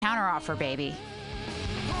Counteroffer, baby.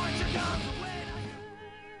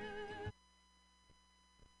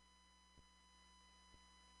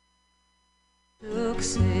 Took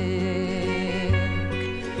sick,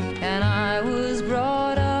 and I was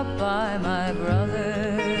brought up by my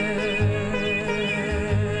brother.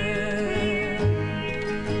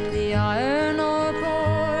 The iron ore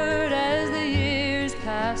poured as the years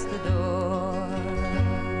passed the door.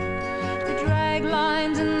 The drag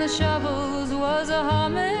lines and the shovels was a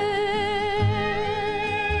humming.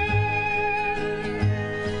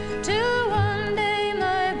 Till one day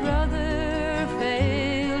my brother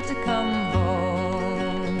failed to come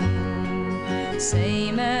home,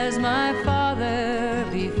 same as my father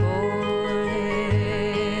before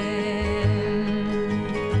him.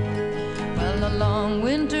 Well, the long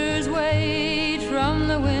winter's wait from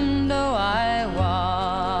the window I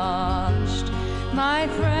watched. My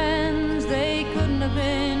friends, they couldn't have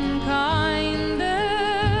been kinder.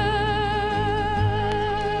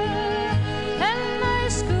 And my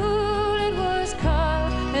school, it was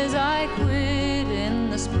cut as I quit in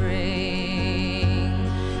the spring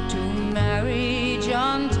to marry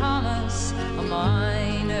John Thomas, a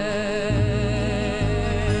miner.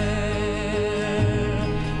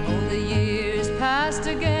 Oh, the years passed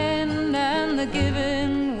again and the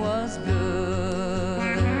giving was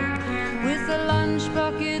good, with the lunch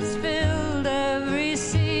buckets filled every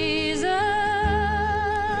season.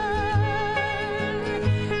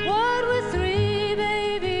 What with 3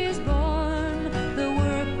 babies born, the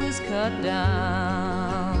work was cut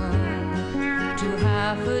down to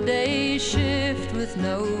half a day shift with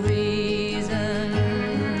no reason.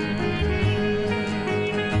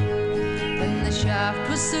 When the shaft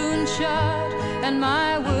was soon shut and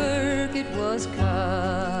my work it was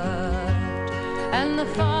cut, and the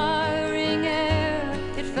firing air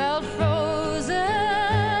it felt frozen,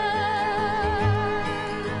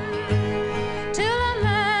 till a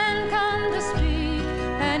man come to speak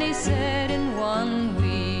and he said in 1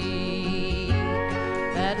 week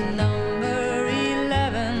that number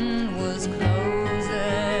 11 was closing.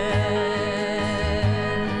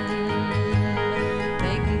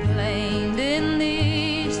 They complained in the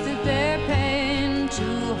East that they're paying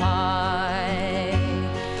too high.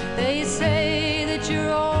 They say that your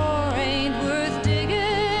ore ain't worth digging,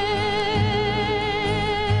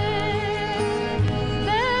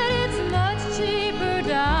 that it's much cheaper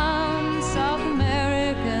down South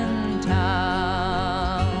American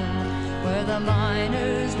town, where the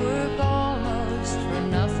miners work almost for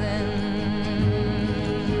nothing.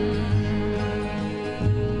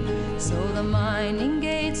 So the mining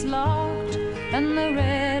gates locked and the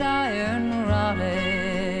red iron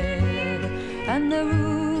rotted, and the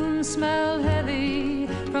room smelled heavy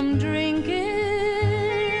from drinking,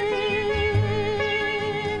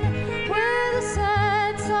 where the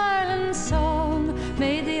sad silent song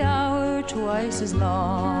made the hour twice as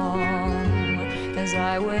long as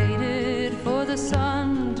I waited for the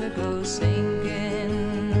sun to go sinking.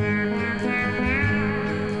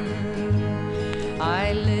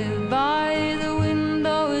 I lived by the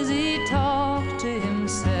window as he talked to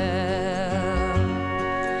himself.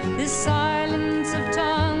 This silence of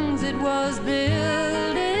tongues, it was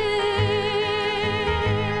building.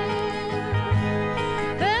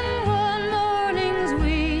 Then one morning's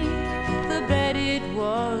week, the bed it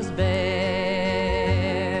was bare,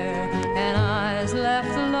 and I was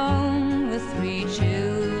left alone with 3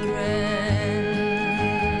 children.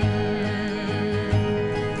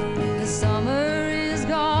 The summer is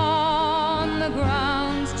gone, the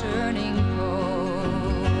ground's turning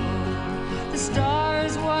cold. The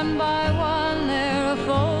stars one by one, they're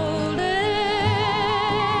a-folding.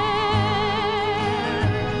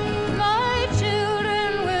 My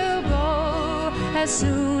children will go as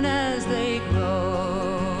soon as they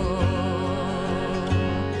grow,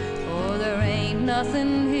 for there ain't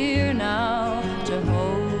nothing here now to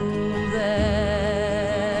hold them.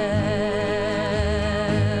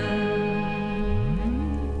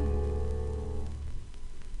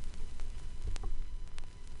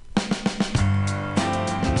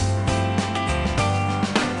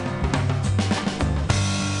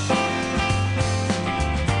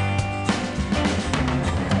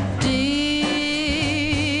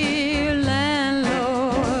 Dear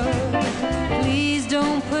landlord, please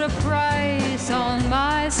don't put a price on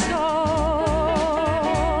my soul.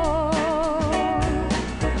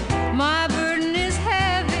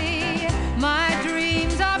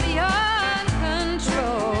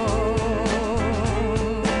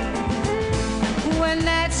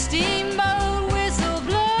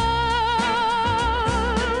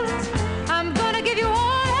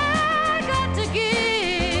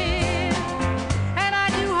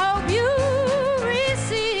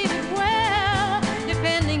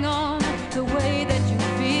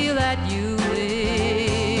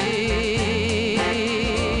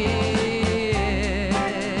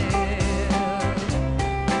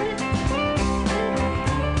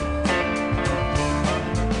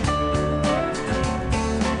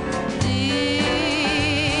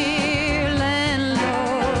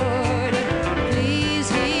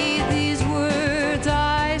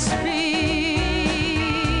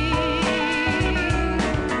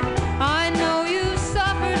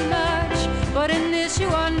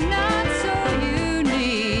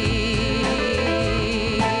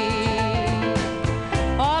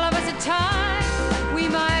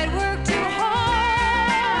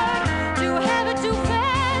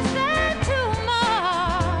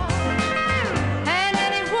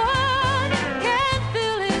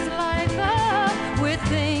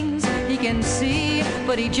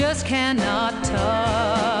 but he just cannot touch.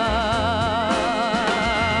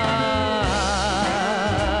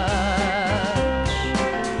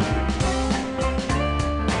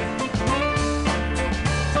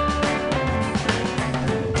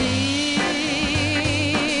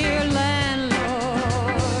 Dear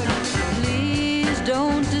landlord, please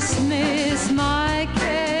don't dismiss my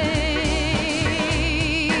case.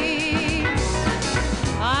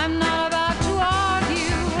 I'm not about to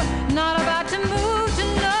argue, not about to move to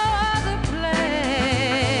no other place.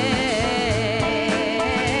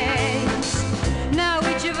 Now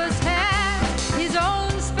each of us has his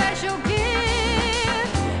own special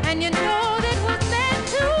gift, and you know that was meant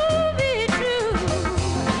to be true.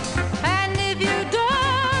 And if you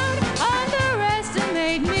don't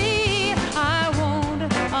underestimate me, I won't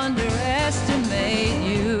underestimate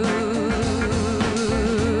you.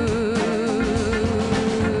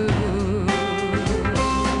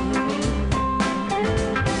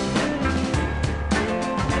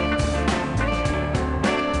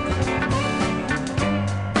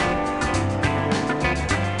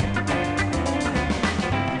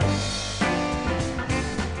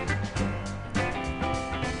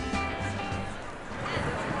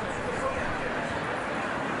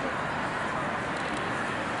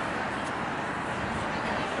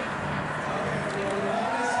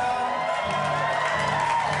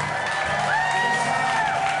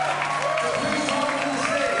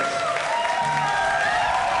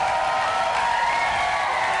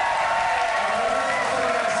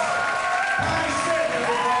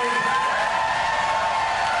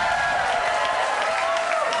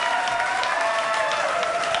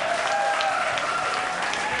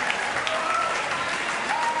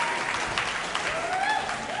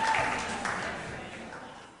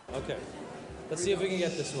 Okay, let's see if we can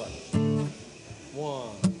get this one. 1, 2,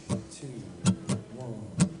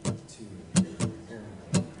 1, 2, 1, 2, 3,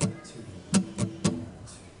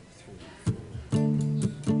 4.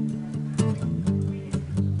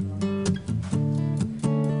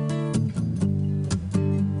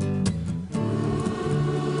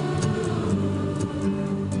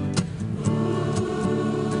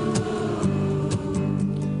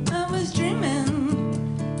 I was dreaming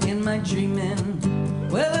in my dreaming,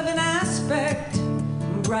 well, of an aspect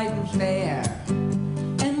bright and fair,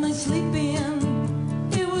 and my sleeping,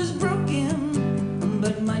 it was broken,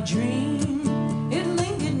 but my dream, it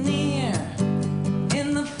lingered near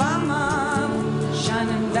in the far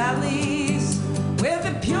shining valleys where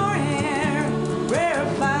the pure air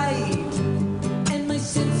rarefied, and my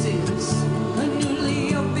senses are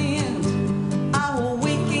newly opened. I will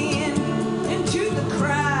awaken into the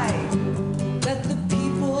cry that the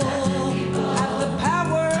people have the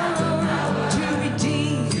power to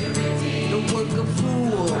redeem the work of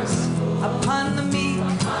fools upon the meek.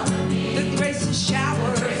 The grace is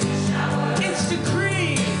showered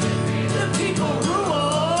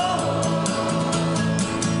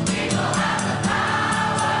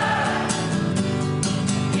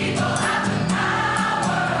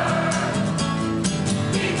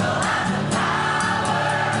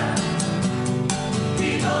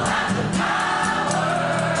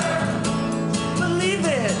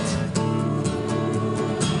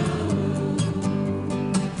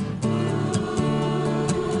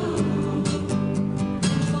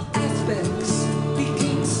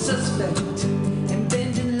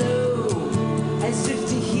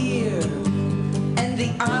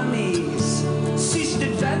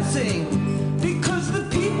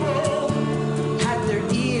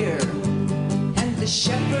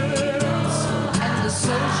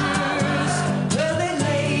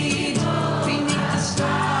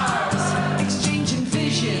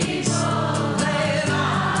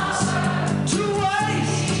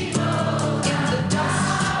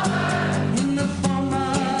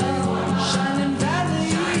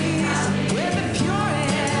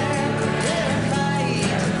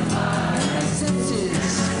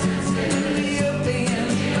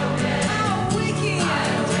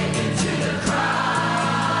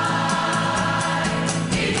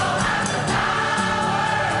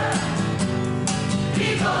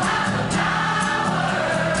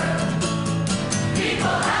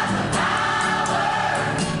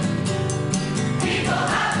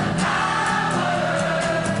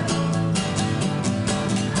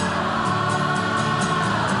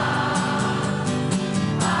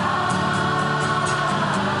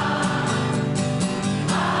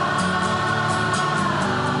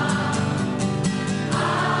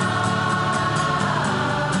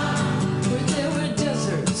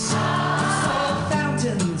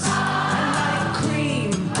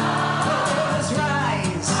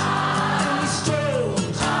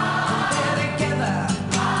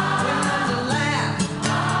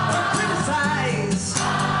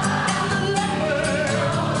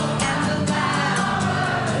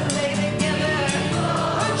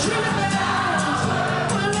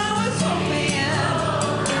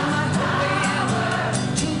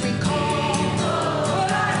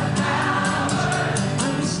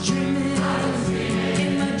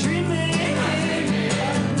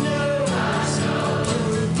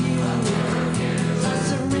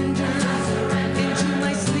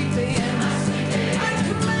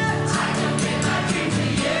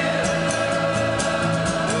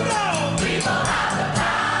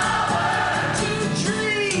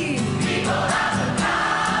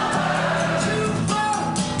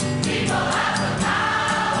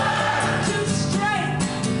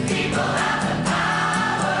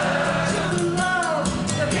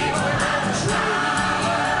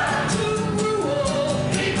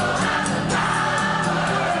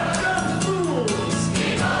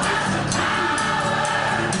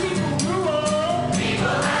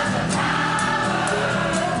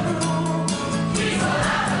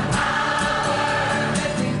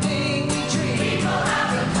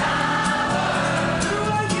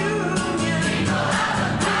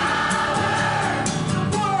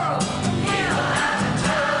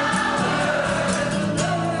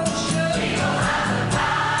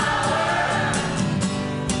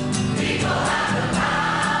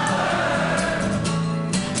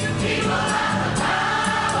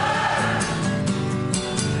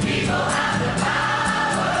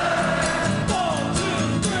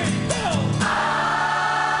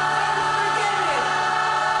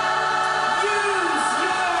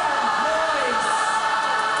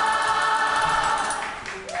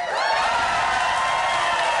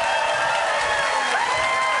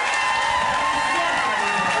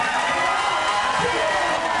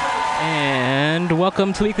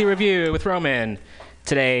welcome to Weekly Review with Roman.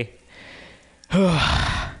 Today,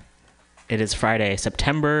 it is Friday,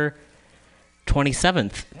 September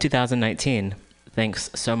 27th, 2019.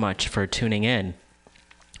 Thanks so much for tuning in.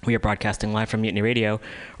 We are broadcasting live from Mutiny Radio.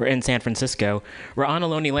 We're in San Francisco. We're on a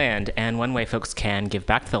lonely land, and one way folks can give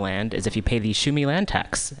back to the land is if you pay the Shumi land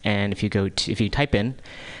tax. And if you type in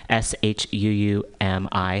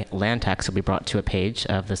SHUUMI land tax, you'll be brought to a page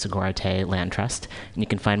of the Segurate Land Trust, and you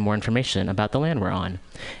can find more information about the land we're on.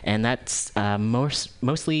 And that's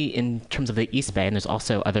mostly in terms of the East Bay, and there's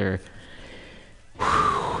also other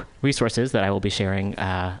resources that I will be sharing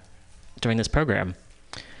during this program.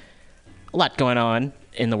 A lot going on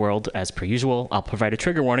in the world as per usual. I'll provide a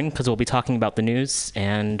trigger warning because we'll be talking about the news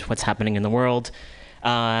and what's happening in the world.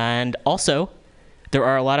 And also, there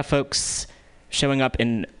are a lot of folks showing up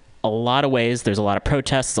in a lot of ways. There's a lot of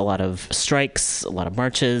protests, a lot of strikes, a lot of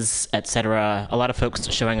marches, etc. A lot of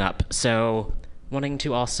folks showing up. So wanting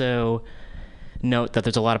to also note that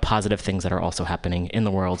there's a lot of positive things that are also happening in the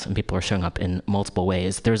world, and people are showing up in multiple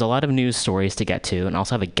ways. There's a lot of news stories to get to, and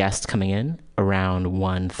also have a guest coming in around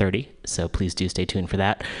 1:30, so please do stay tuned for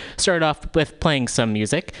that. Started off with playing some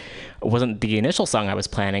music. It wasn't the initial song I was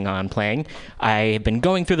planning on playing. I've been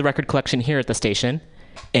going through the record collection here at the station,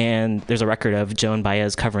 and there's a record of Joan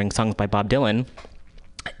Baez covering songs by Bob Dylan.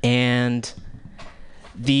 And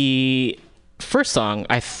the first song,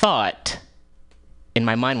 I thought, in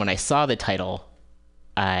my mind when I saw the title,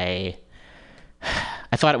 I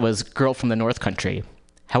thought it was Girl from the North Country.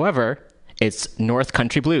 However, it's North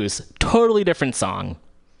Country Blues. Totally different song.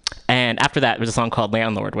 And after that, there was a song called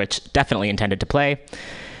Landlord, which definitely intended to play.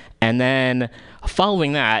 And then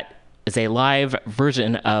following that is a live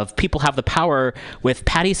version of People Have the Power with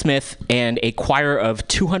Patti Smith and a choir of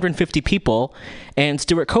 250 people and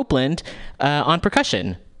Stuart Copeland on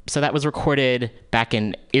percussion. So that was recorded back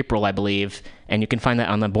in April, I believe, and you can find that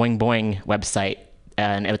on the Boing Boing website.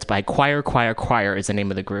 And it's by Choir is the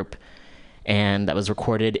name of the group. And that was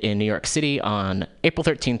recorded in New York City on April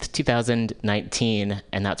 13th, 2019,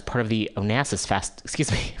 and that's part of the Onassis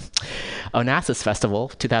Festival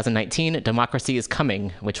 2019, Democracy is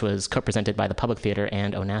Coming, which was co-presented by the Public Theater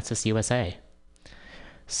and Onassis USA.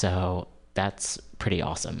 So that's pretty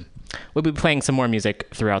awesome. We'll be playing some more music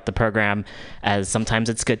throughout the program, as sometimes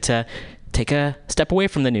it's good to take a step away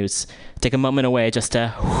from the news, take a moment away just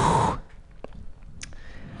to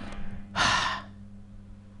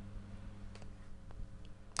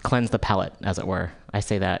cleanse the palate, as it were. I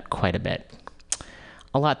say that quite a bit.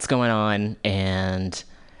 A lot's going on, and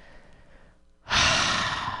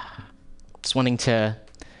just wanting to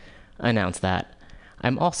announce that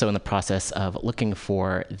I'm also in the process of looking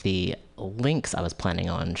for the links I was planning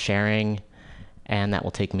on sharing, and that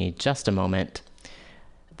will take me just a moment.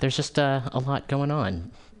 There's just a lot going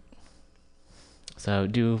on. So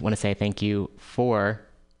do want to say thank you for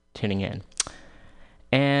tuning in.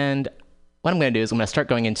 And what I'm going to do is I'm going to start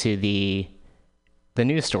going into the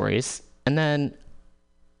news stories, and then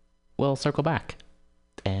we'll circle back,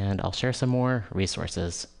 and I'll share some more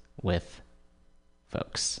resources with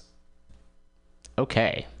folks.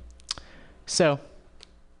 Okay, so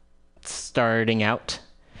starting out,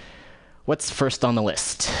 what's first on the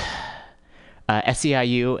list?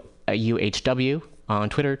 SEIU UHW on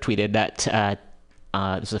Twitter tweeted that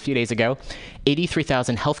this was a few days ago,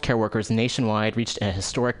 83,000 healthcare workers nationwide reached a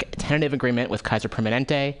historic tentative agreement with Kaiser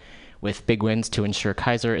Permanente, with big wins to ensure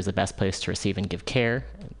Kaiser is the best place to receive and give care.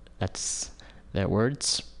 That's their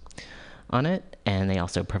words on it. And they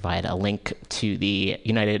also provide a link to the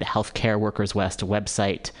United Healthcare Workers West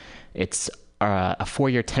website. It's a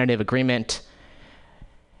 4-year tentative agreement,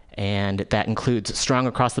 and that includes strong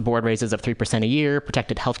across-the-board raises of 3% a year,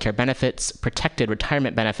 protected healthcare benefits, protected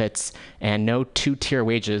retirement benefits, and no two-tier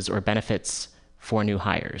wages or benefits for new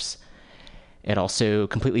hires. It also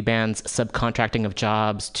completely bans subcontracting of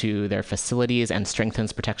jobs to their facilities and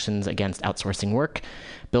strengthens protections against outsourcing work,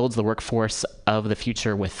 builds the workforce of the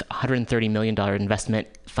future with $130 million investment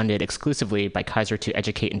funded exclusively by Kaiser to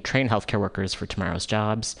educate and train healthcare workers for tomorrow's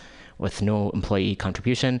jobs with no employee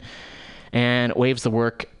contribution, and waives the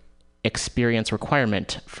work experience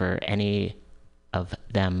requirement for any of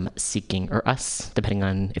them seeking, or us, depending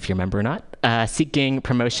on if you're a member or not, seeking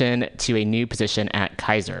promotion to a new position at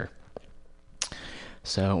Kaiser.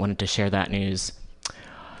 So I wanted to share that news.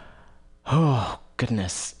 Oh,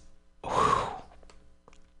 goodness. I'm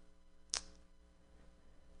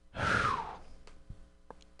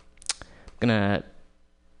gonna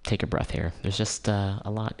take a breath here. There's just a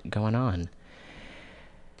lot going on.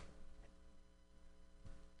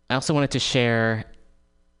 I also wanted to share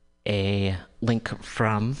a link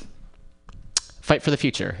from Fight for the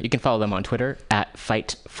Future. You can follow them on Twitter at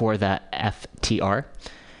FightForTheFTR.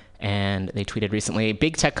 And they tweeted recently,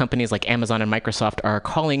 big tech companies like Amazon and Microsoft are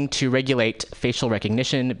calling to regulate facial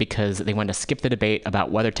recognition because they want to skip the debate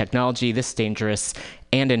about whether technology this dangerous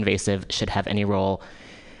and invasive should have any role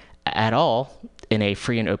at all in a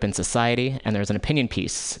free and open society. And there's an opinion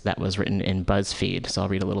piece that was written in BuzzFeed. So I'll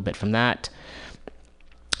read a little bit from that.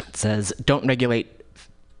 It says, don't regulate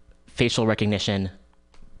facial recognition,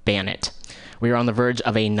 ban it. We are on the verge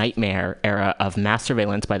of a nightmare era of mass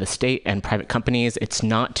surveillance by the state and private companies. It's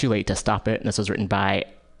not too late to stop it. And this was written by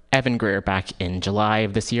Evan Greer back in July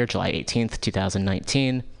of this year, July 18th,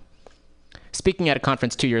 2019. Speaking at a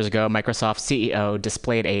conference 2 years ago, Microsoft CEO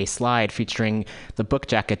displayed a slide featuring the book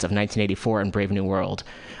jackets of 1984 and Brave New World.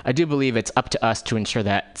 I do believe it's up to us to ensure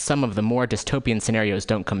that some of the more dystopian scenarios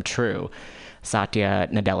don't come true, Satya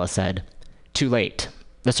Nadella said. Too late.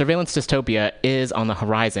 The surveillance dystopia is on the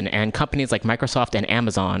horizon, and companies like Microsoft and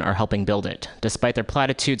Amazon are helping build it. Despite their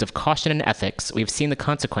platitudes of caution and ethics, we've seen the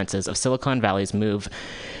consequences of Silicon Valley's move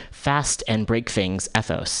fast and break things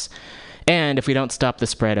ethos. And if we don't stop the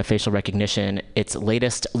spread of facial recognition, its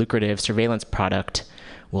latest lucrative surveillance product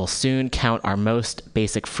will soon count our most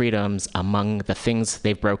basic freedoms among the things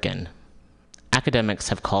they've broken. Academics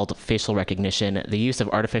have called facial recognition the use of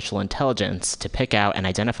artificial intelligence to pick out and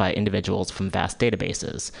identify individuals from vast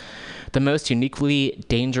databases, the most uniquely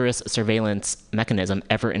dangerous surveillance mechanism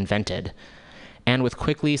ever invented. And with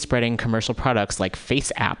quickly spreading commercial products like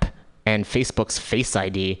FaceApp and Facebook's Face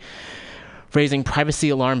ID, raising privacy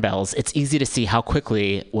alarm bells, it's easy to see how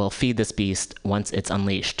quickly we'll feed this beast once it's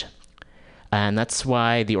unleashed. And that's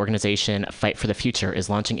why the organization Fight for the Future is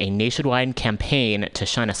launching a nationwide campaign to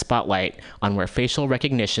shine a spotlight on where facial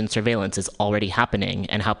recognition surveillance is already happening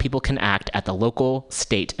and how people can act at the local,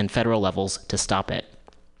 state, and federal levels to stop it.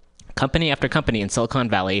 Company after company in Silicon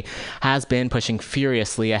Valley has been pushing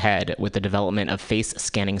furiously ahead with the development of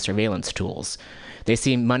face-scanning surveillance tools. They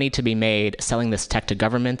see money to be made selling this tech to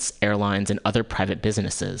governments, airlines, and other private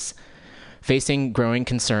businesses. Facing growing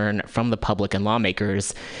concern from the public and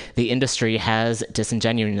lawmakers, the industry has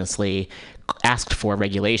disingenuously asked for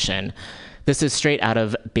regulation. This is straight out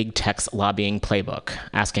of big tech's lobbying playbook,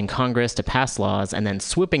 asking Congress to pass laws and then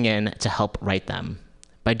swooping in to help write them.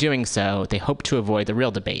 By doing so, they hope to avoid the real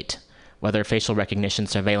debate, whether facial recognition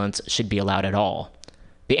surveillance should be allowed at all.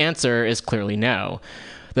 The answer is clearly no.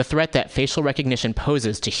 The threat that facial recognition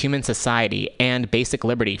poses to human society and basic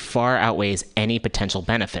liberty far outweighs any potential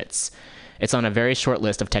benefits. It's on a very short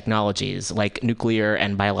list of technologies, like nuclear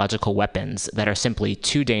and biological weapons, that are simply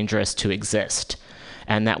too dangerous to exist,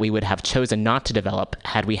 and that we would have chosen not to develop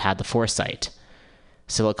had we had the foresight.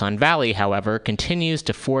 Silicon Valley, however, continues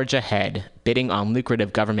to forge ahead, bidding on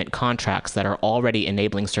lucrative government contracts that are already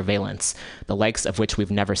enabling surveillance, the likes of which we've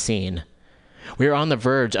never seen. We are on the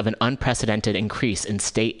verge of an unprecedented increase in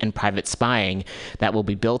state and private spying that will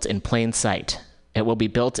be built in plain sight. It will be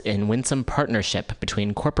built in winsome partnership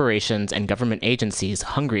between corporations and government agencies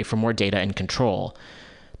hungry for more data and control.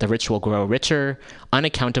 The rich will grow richer,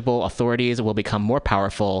 unaccountable authorities will become more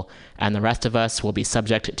powerful, and the rest of us will be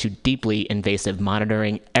subject to deeply invasive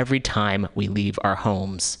monitoring every time we leave our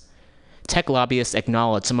homes. Tech lobbyists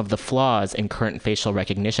acknowledge some of the flaws in current facial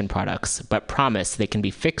recognition products, but promise they can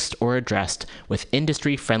be fixed or addressed with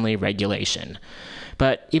industry-friendly regulation.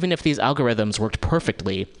 But even if these algorithms worked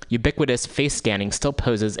perfectly, ubiquitous face scanning still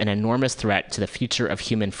poses an enormous threat to the future of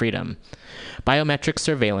human freedom. Biometric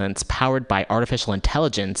surveillance powered by artificial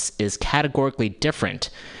intelligence is categorically different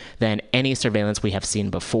than any surveillance we have seen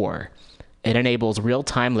before. It enables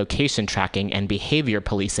real-time location tracking and behavior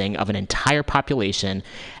policing of an entire population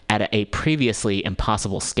at a previously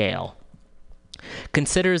impossible scale.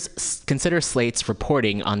 Consider Slate's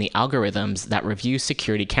reporting on the algorithms that review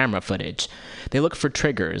security camera footage. They look for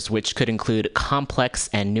triggers, which could include complex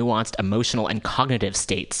and nuanced emotional and cognitive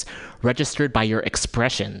states registered by your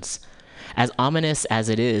expressions. As ominous as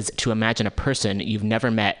it is to imagine a person you've never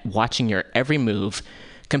met watching your every move,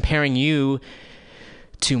 comparing you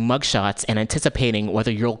to mugshots and anticipating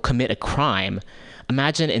whether you'll commit a crime,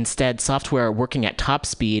 imagine instead software working at top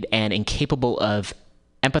speed and incapable of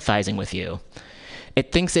empathizing with you.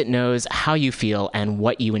 It thinks it knows how you feel and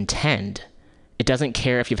what you intend. It doesn't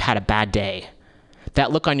care if you've had a bad day.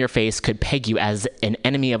 That look on your face could peg you as an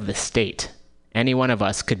enemy of the state. Any one of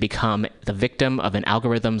us could become the victim of an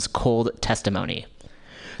algorithm's cold testimony.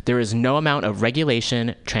 There is no amount of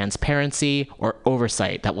regulation, transparency, or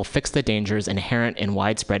oversight that will fix the dangers inherent in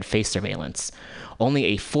widespread face surveillance. Only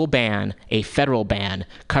a full ban, a federal ban,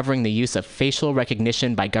 covering the use of facial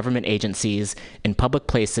recognition by government agencies in public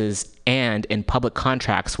places and in public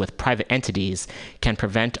contracts with private entities can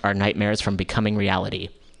prevent our nightmares from becoming reality.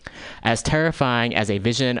 As terrifying as a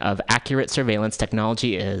vision of accurate surveillance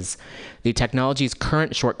technology is, the technology's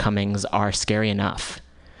current shortcomings are scary enough.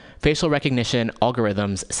 Facial recognition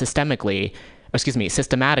algorithms systematically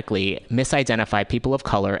misidentify people of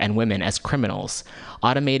color and women as criminals,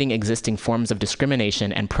 automating existing forms of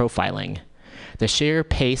discrimination and profiling. The sheer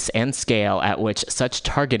pace and scale at which such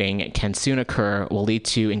targeting can soon occur will lead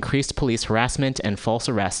to increased police harassment and false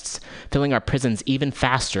arrests, filling our prisons even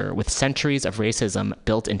faster with centuries of racism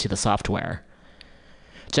built into the software.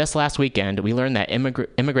 Just last weekend, we learned that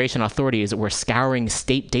immigration authorities were scouring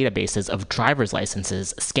state databases of driver's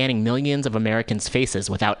licenses, scanning millions of Americans' faces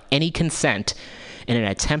without any consent in an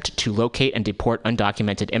attempt to locate and deport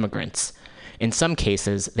undocumented immigrants. In some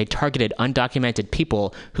cases, they targeted undocumented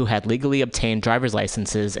people who had legally obtained driver's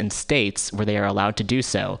licenses in states where they are allowed to do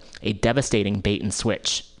so, a devastating bait and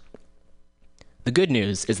switch. The good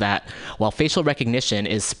news is that while facial recognition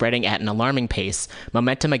is spreading at an alarming pace,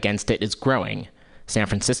 momentum against it is growing. San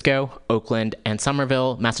Francisco, Oakland, and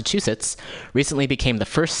Somerville, Massachusetts, recently became the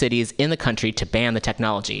first cities in the country to ban the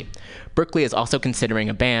technology. Berkeley is also considering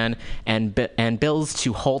a ban, and bills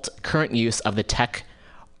to halt current use of the tech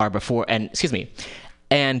are before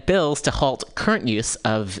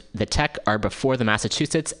the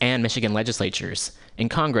Massachusetts and Michigan legislatures. In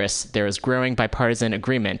Congress, there is growing bipartisan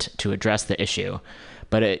agreement to address the issue,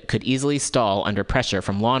 but it could easily stall under pressure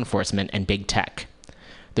from law enforcement and big tech.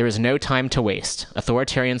 There is no time to waste.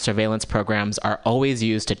 Authoritarian surveillance programs are always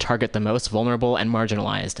used to target the most vulnerable and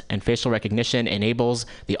marginalized, and facial recognition enables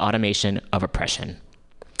the automation of oppression.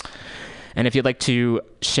 And if you'd like to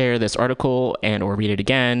share this article and or read it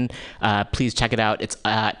again, please check it out. It's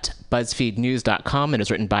at BuzzFeedNews.com. It is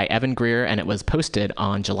written by Evan Greer, and it was posted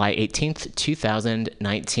on July 18th,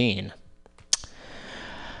 2019.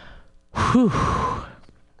 Whew.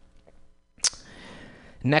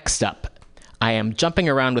 Next up, I am jumping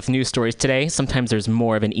around with news stories today. Sometimes there's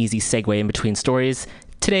more of an easy segue in between stories.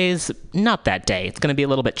 Today's not that day. It's going to be a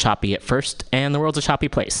little bit choppy at first, and the world's a choppy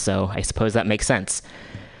place, so I suppose that makes sense.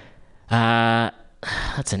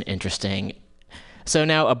 That's an interesting... So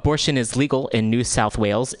now abortion is legal in New South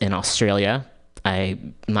Wales in Australia.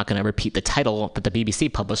 I'm not going to repeat the title that the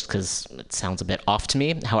BBC published because it sounds a bit off to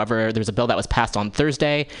me. However, there's a bill that was passed on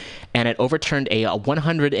Thursday, and it overturned a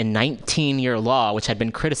 119-year law which had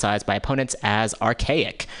been criticized by opponents as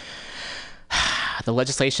archaic. The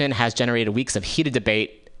legislation has generated weeks of heated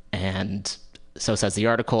debate, and so says the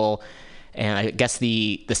article. And I guess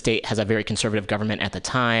the state has a very conservative government at the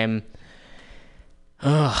time.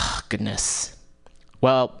 Oh, goodness.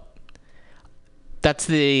 Well, that's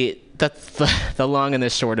the long and the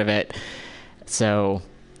short of it. So,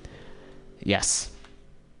 yes.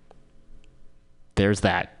 There's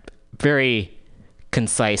that. Very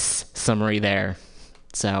concise summary there.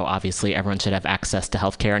 So, obviously, everyone should have access to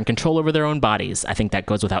healthcare and control over their own bodies. I think that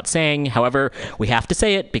goes without saying. However, we have to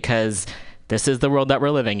say it because this is the world that we're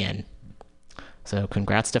living in. So,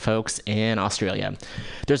 congrats to folks in Australia.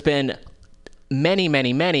 There's been many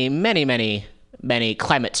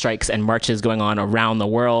climate strikes and marches going on around the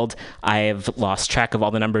world. I've lost track of all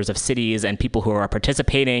the numbers of cities and people who are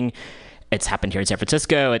participating. It's happened here in San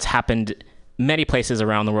Francisco. It's happened many places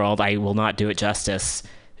around the world. I will not do it justice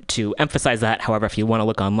to emphasize that. However, if you want to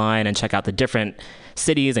look online and check out the different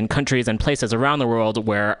cities and countries and places around the world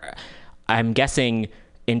where I'm guessing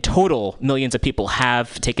in total millions of people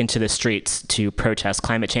have taken to the streets to protest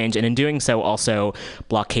climate change, and in doing so also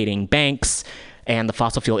blockading banks and the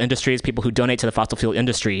fossil fuel industries, people who donate to the fossil fuel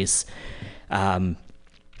industries.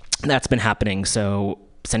 That's been happening. So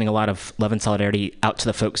sending a lot of love and solidarity out to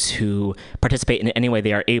the folks who participate in any way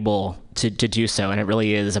they are able to do so. And it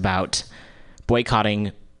really is about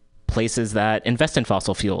boycotting places that invest in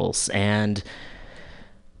fossil fuels and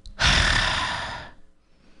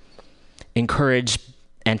encourage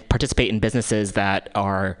and participate in businesses that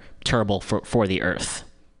are terrible for the earth.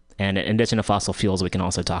 And in addition to fossil fuels, we can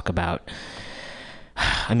also talk about,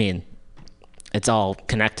 I mean, it's all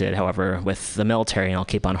connected, however, with the military, and I'll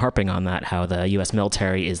keep on harping on that, how the U.S.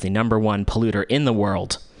 military is the #1 polluter in the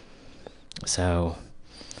world. So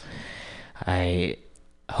I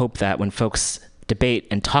hope that when folks debate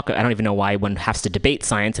and talk, I don't even know why one has to debate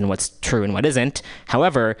science and what's true and what isn't.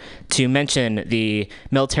 However, to mention the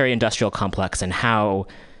military-industrial complex and how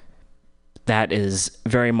that is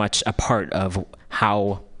very much a part of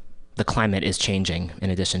how the climate is changing, in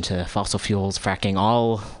addition to fossil fuels, fracking,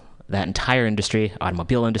 all that entire industry,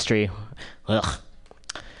 automobile industry. Ugh.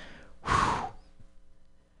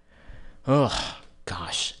 Oh,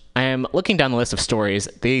 gosh. I am looking down the list of stories.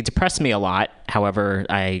 They depress me a lot. However,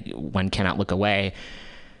 one cannot look away.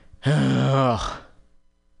 Ugh.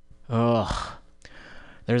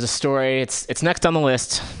 There's a story. It's next on the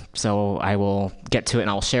list, so I will get to it and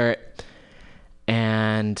I'll share it.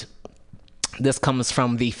 And this comes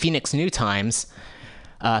from the Phoenix New Times,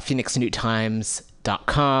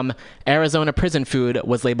 phoenixnewtimes.com. Arizona prison food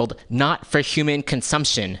was labeled not for human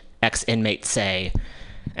consumption, ex-inmates say.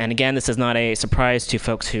 And again, this is not a surprise to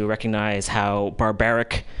folks who recognize how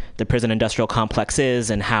barbaric the prison industrial complex is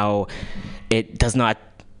and how it does not,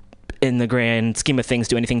 in the grand scheme of things,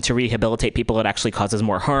 do anything to rehabilitate people. It actually causes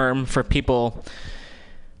more harm for people.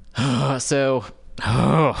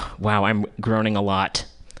 Wow, I'm groaning a lot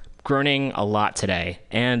today.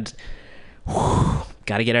 And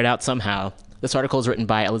got to get it out somehow. This article is written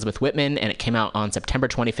by Elizabeth Whitman, and it came out on September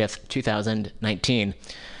 25th, 2019.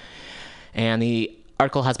 And the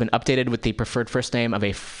article has been updated with the preferred first name of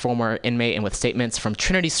a former inmate and with statements from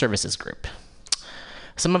Trinity Services Group.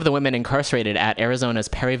 Some of the women incarcerated at Arizona's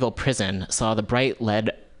Perryville prison saw the bright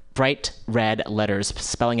red letters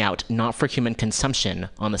spelling out "not for human consumption"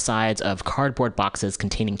 on the sides of cardboard boxes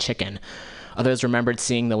containing chicken. Others remembered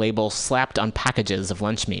seeing the label slapped on packages of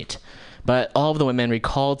lunch meat. But all of the women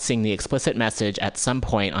recalled seeing the explicit message at some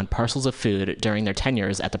point on parcels of food during their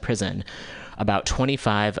tenures at the prison, about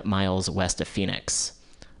 25 miles west of Phoenix.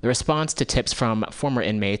 In response to tips from former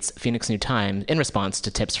inmates, Phoenix New Times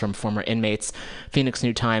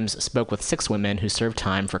spoke with 6 women who served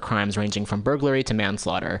time for crimes ranging from burglary to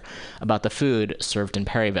manslaughter about the food served in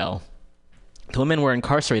Perryville. The women were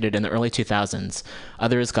incarcerated in the early 2000s.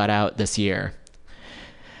 Others got out this year.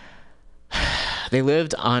 They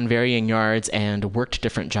lived on varying yards and worked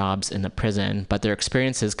different jobs in the prison, but their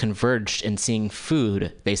experiences converged in seeing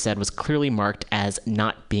food they said was clearly marked as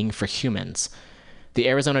not being for humans. The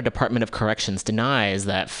Arizona Department of Corrections denies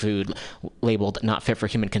that food labeled not fit for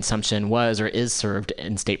human consumption was or is served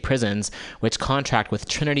in state prisons, which contract with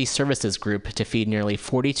Trinity Services Group to feed nearly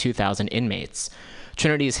 42,000 inmates.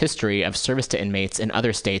 Trinity's history of service to inmates in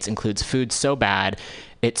other states includes food so bad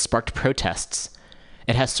it sparked protests.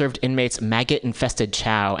 It has served inmates maggot-infested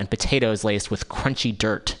chow and potatoes laced with crunchy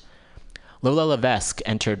dirt. Lola Levesque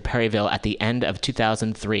entered Perryville at the end of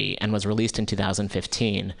 2003 and was released in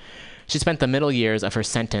 2015. She spent the middle years of her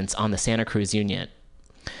sentence on the Santa Cruz unit.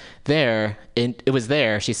 It was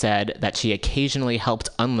there, she said, that she occasionally helped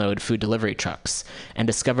unload food delivery trucks and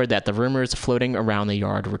discovered that the rumors floating around the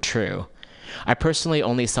yard were true. I personally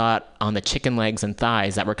only saw it on the chicken legs and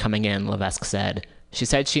thighs that were coming in, Levesque said. She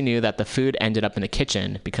said she knew that the food ended up in the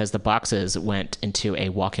kitchen because the boxes went into a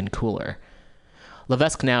walk-in cooler.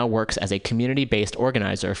 Levesque now works as a community-based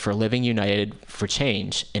organizer for Living United for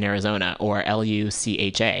Change in Arizona, or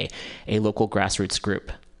LUCHA, a local grassroots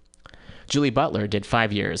group. Julie Butler did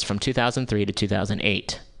 5 years, from 2003 to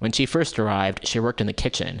 2008. When she first arrived, she worked in the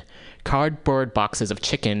kitchen. Cardboard boxes of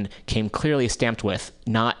chicken came clearly stamped with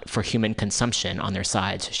 "not for human consumption" on their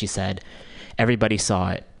sides, she said. Everybody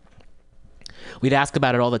saw it. We'd ask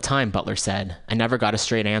about it all the time, Butler said. I never got a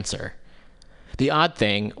straight answer. The odd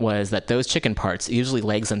thing was that those chicken parts, usually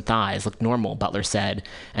legs and thighs, looked normal, Butler said,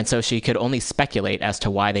 and so she could only speculate as to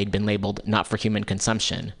why they'd been labeled not for human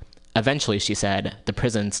consumption. Eventually, she said, the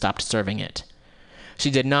prison stopped serving it. She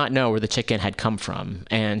did not know where the chicken had come from,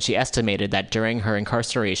 and she estimated that during her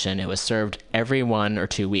incarceration it was served every 1 or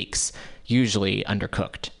 2 weeks, usually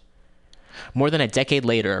undercooked. More than a decade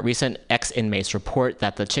later, recent ex-inmates report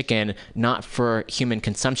that the chicken not for human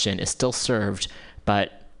consumption is still served,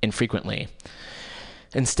 but infrequently.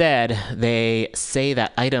 Instead, they say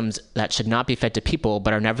that items that should not be fed to people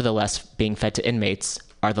but are nevertheless being fed to inmates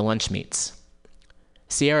are the lunch meats.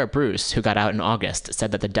 Sierra Bruce, who got out in August,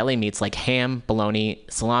 said that the deli meats like ham, bologna,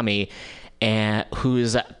 salami, and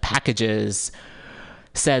whose packages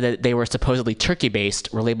said that they were supposedly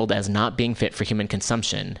turkey-based, were labeled as not being fit for human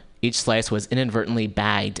consumption. Each slice was inadvertently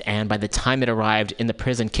bagged, and by the time it arrived in the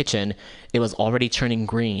prison kitchen, it was already turning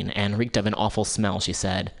green and reeked of an awful smell, she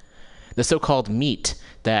said. The so-called meat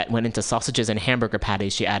that went into sausages and hamburger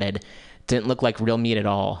patties, she added, didn't look like real meat at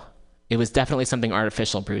all. It was definitely something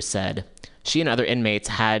artificial, Bruce said. She and other inmates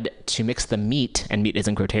had to mix the meat, and meat is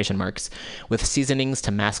in quotation marks, with seasonings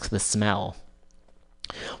to mask the smell.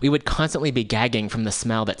 We would constantly be gagging from the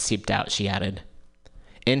smell that seeped out, she added.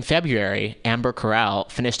 In February, Amber Corral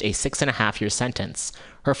finished a 6.5-year sentence.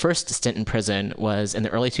 Her first stint in prison was in the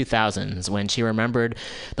early 2000s when she remembered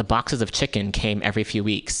the boxes of chicken came every few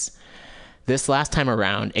weeks. This last time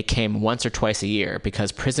around, it came once or twice a year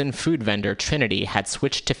because prison food vendor Trinity had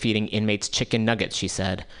switched to feeding inmates chicken nuggets, she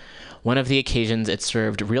said. One of the occasions it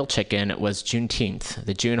served real chicken was Juneteenth,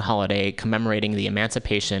 the June holiday commemorating the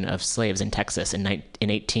emancipation of slaves in Texas in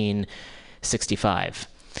 1865.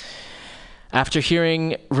 After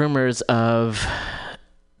hearing rumors about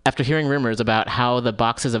how the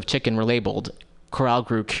boxes of chicken were labeled, Corral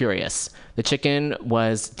grew curious. The chicken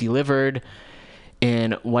was delivered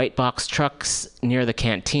in white box trucks near the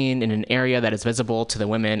canteen in an area that is visible to the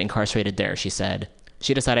women incarcerated there, she said.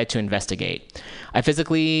 She decided to investigate. I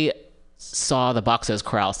physically saw the boxes,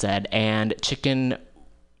 Corral said, and kitchen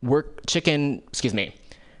workers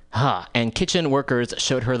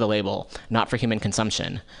showed her the label, not for human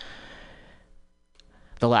consumption.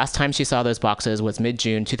 The last time she saw those boxes was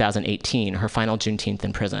mid-June 2018, her final Juneteenth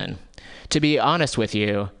in prison. To be honest with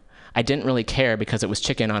you, I didn't really care because it was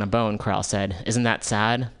chicken on a bone, Corral said. Isn't that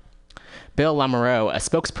sad? Bill Lamoureux, a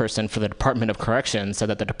spokesperson for the Department of Corrections, said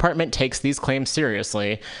that the department takes these claims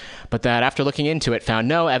seriously, but that after looking into it, found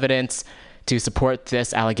no evidence to support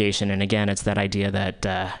this allegation. And again, it's that idea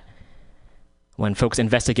that when folks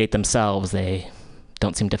investigate themselves, they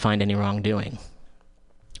don't seem to find any wrongdoing.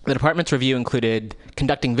 The department's review included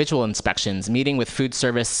conducting visual inspections, meeting with food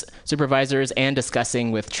service supervisors, and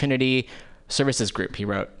discussing with Trinity Services Group, he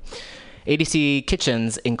wrote. ADC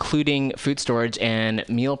kitchens, including food storage and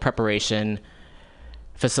meal preparation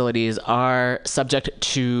facilities, are subject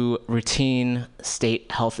to routine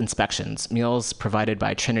state health inspections. Meals provided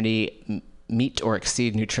by Trinity meet or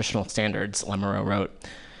exceed nutritional standards, Lamoureux wrote.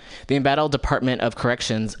 The embattled Department of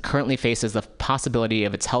Corrections currently faces the possibility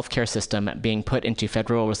of its healthcare system being put into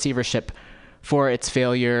federal receivership for its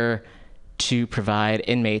failure to provide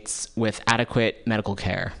inmates with adequate medical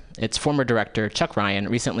care. Its former director, Chuck Ryan,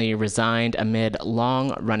 recently resigned amid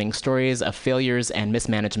long-running stories of failures and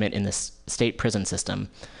mismanagement in the state prison system.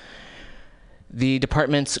 The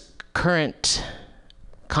department's current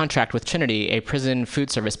contract with Trinity, a prison food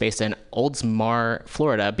service based in Oldsmar,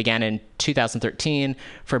 Florida, began in 2013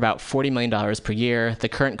 for about $40 million per year. The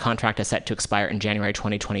current contract is set to expire in January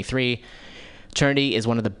 2023. Trinity is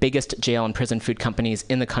one of the biggest jail and prison food companies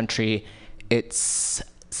in the country. Its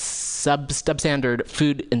substandard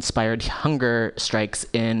food-inspired hunger strikes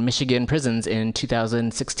in Michigan prisons in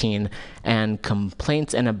 2016 and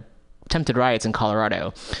complaints and attempted riots in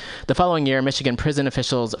Colorado. The following year, Michigan prison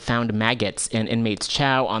officials found maggots in inmates'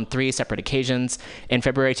 chow on 3 separate occasions. In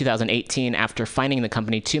February 2018, after fining the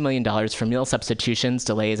company $2 million for meal substitutions,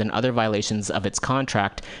 delays, and other violations of its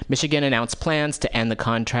contract, Michigan announced plans to end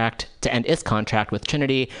its contract with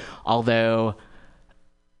Trinity, although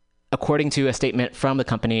according to a statement from the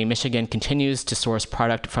company, Michigan continues to source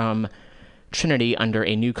product from Trinity under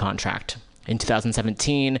a new contract. In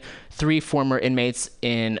 2017, 3 former inmates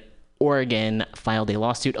in Oregon filed a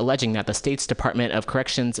lawsuit alleging that the state's Department of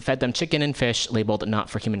Corrections fed them chicken and fish labeled not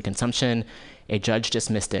for human consumption. A judge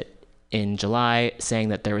dismissed it in July, saying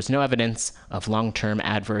that there was no evidence of long-term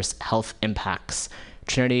adverse health impacts.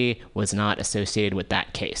 Trinity was not associated with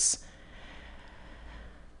that case.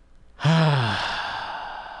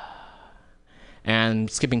 And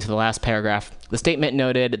skipping to the last paragraph, the statement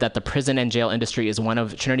noted that the prison and jail industry is one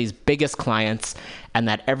of Trinity's biggest clients and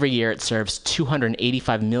that every year it serves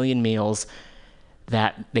 285 million meals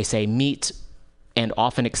that they say meet and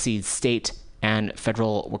often exceed state and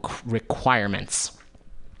federal requirements.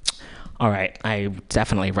 All right, I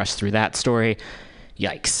definitely rushed through that story.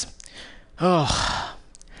 Yikes. Oh,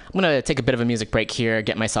 I'm going to take a bit of a music break here,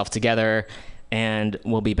 get myself together, and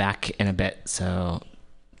we'll be back in a bit. So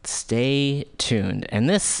stay tuned. And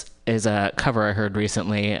this is a cover I heard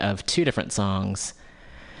recently of 2 different songs,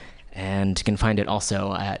 and you can find it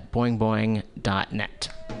also at boingboing.net.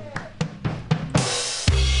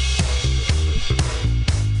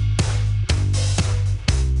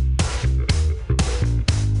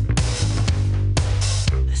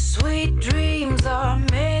 Sweet dreams are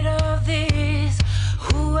made of these.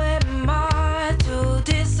 Who am I to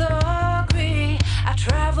disagree? I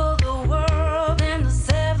travel the world in the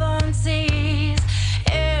 7 seas.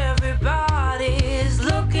 Everybody's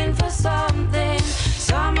looking for something.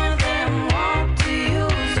 Some of them want to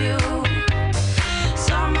use you.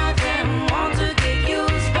 Some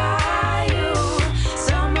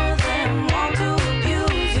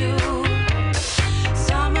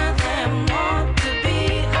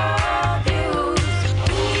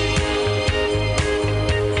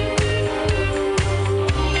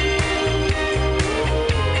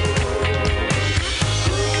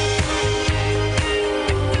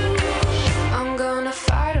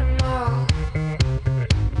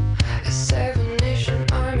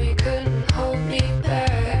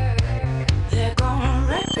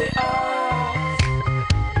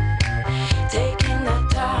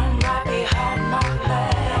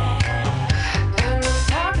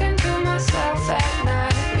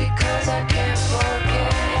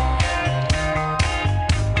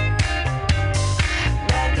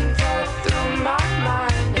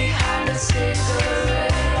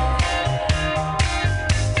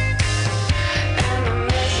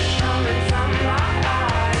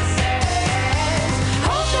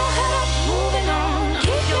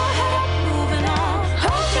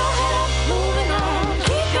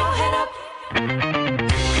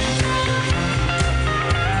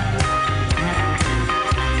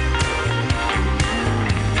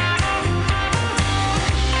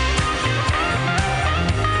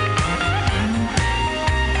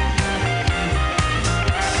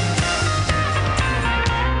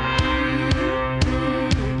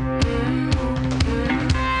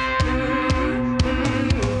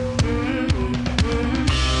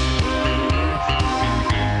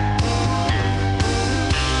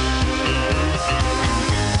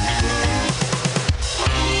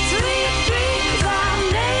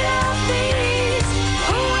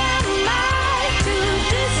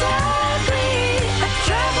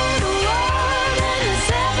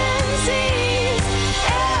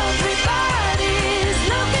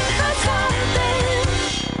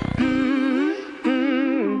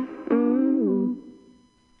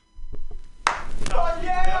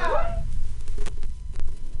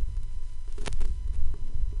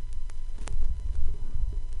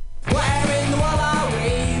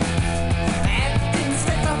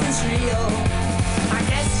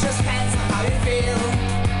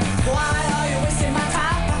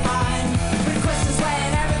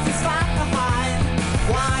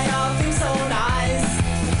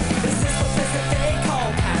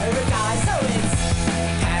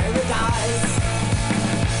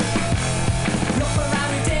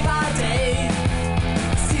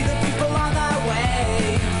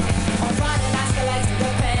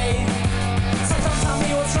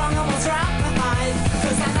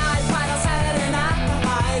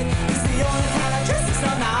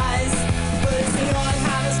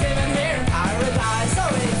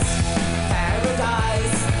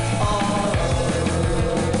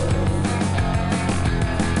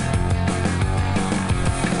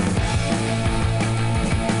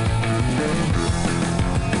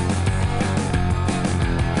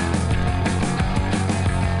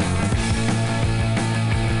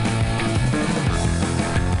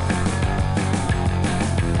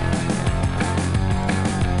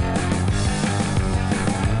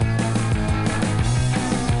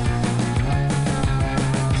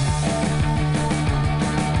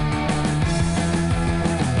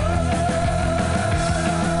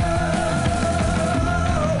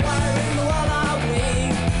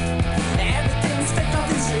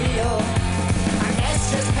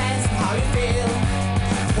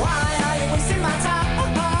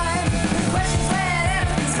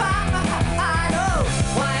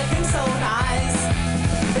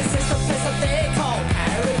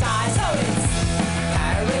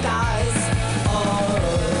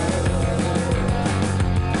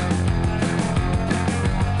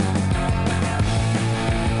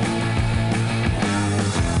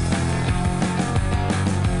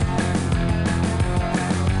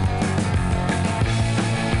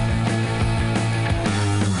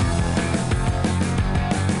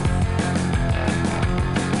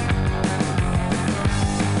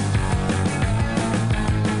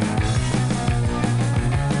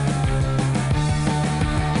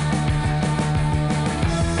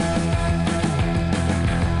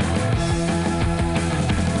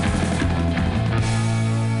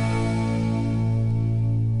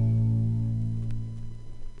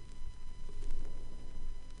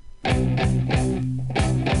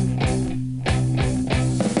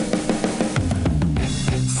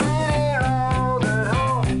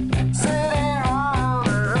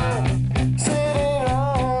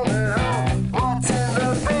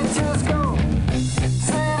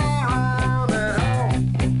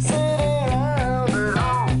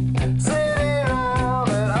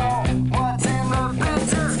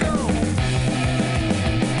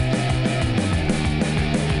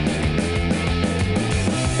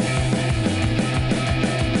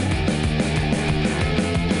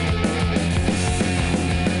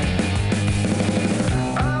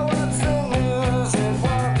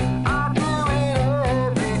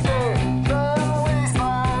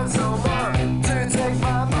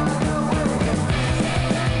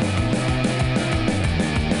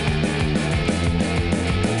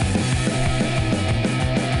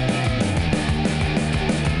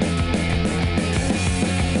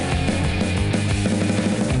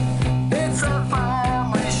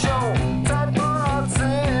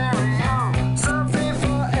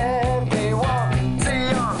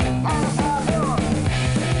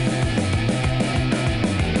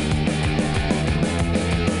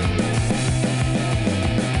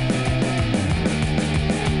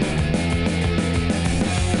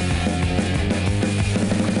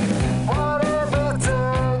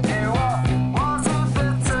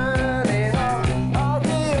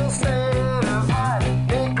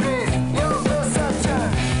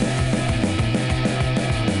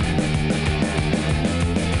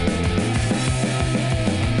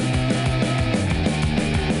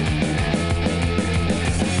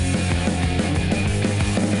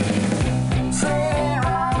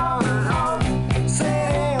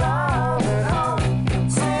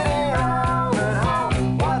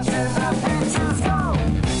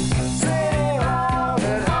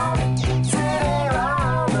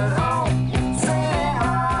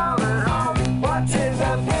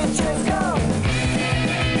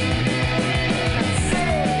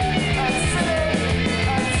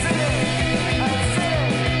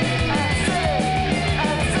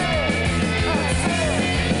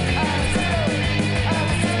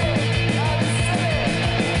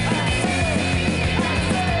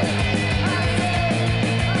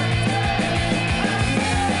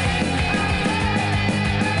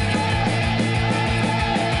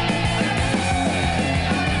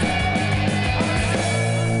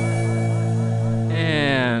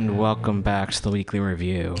welcome back to the Weekly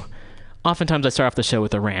Review. Oftentimes I start off the show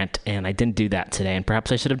with a rant, and I didn't do that today, and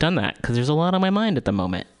perhaps I should have done that, because there's a lot on my mind at the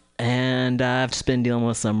moment. And I've just been dealing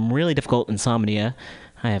with some really difficult insomnia.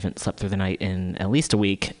 I haven't slept through the night in at least a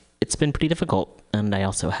week. It's been pretty difficult, and I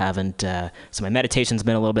also haven't, so my meditation's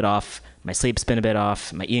been a little bit off, my sleep's been a bit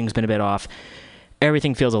off, my eating's been a bit off.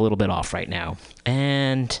 Everything feels a little bit off right now,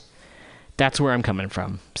 and that's where I'm coming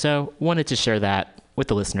from. So wanted to share that with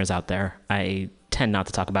the listeners out there. I tend not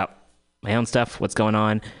to talk about my own stuff, what's going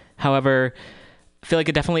on. However, I feel like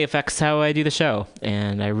it definitely affects how I do the show,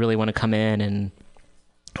 and I really want to come in and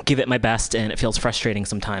give it my best, and it feels frustrating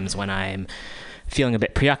sometimes when I'm feeling a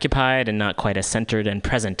bit preoccupied and not quite as centered and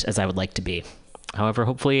present as I would like to be. However,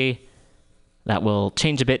 hopefully that will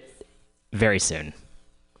change a bit very soon.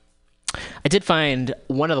 I did find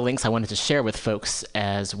one of the links I wanted to share with folks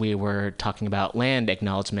as we were talking about land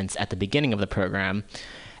acknowledgements at the beginning of the program.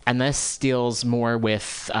 And this deals more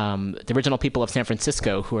with the original people of San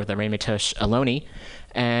Francisco, who are the Ramaytush Ohlone.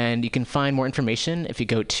 And you can find more information if you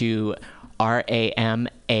go to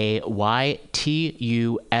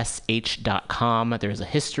RAMAYTUSH.com. There's a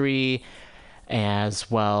history as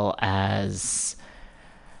well as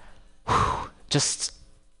there's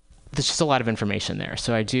just a lot of information there.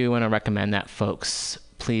 So I do want to recommend that folks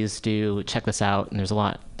please do check this out. And there's a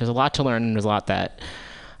lot to learn, and there's a lot that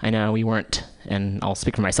I know we weren't, and I'll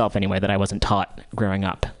speak for myself anyway, that I wasn't taught growing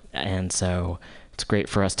up. And so it's great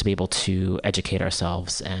for us to be able to educate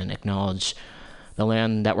ourselves and acknowledge the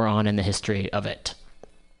land that we're on and the history of it.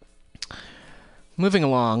 Moving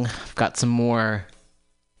along, I've got some more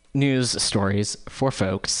news stories for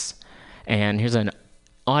folks. And here's an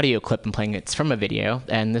audio clip I'm playing. It's from a video,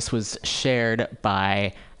 and this was shared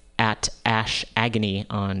by @AshAgony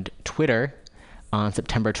on Twitter on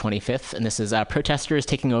September 25th. And this is protesters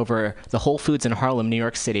taking over the Whole Foods in Harlem, New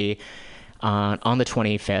York City on the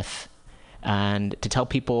 25th. And to tell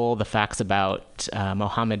people the facts about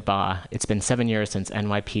Mohammed Ba. It's been 7 years since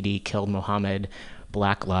NYPD killed Mohammed.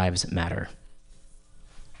 Black Lives Matter.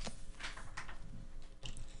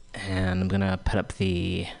 And I'm going to put up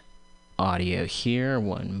the audio here.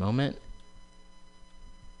 One moment.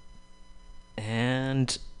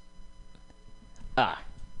 And...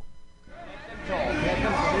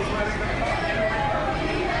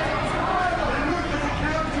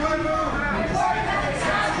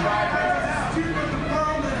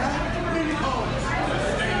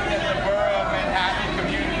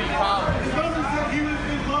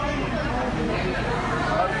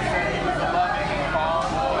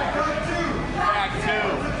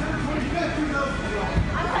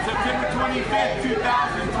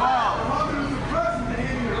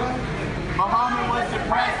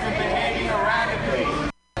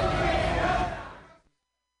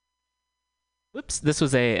 Whoops, this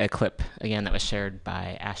was a clip, again, that was shared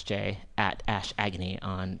by AshJ @AshAgony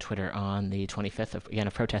on Twitter on the 25th of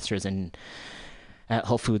protesters at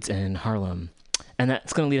Whole Foods in Harlem. And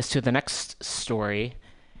that's going to lead us to the next story.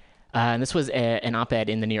 And this was an op-ed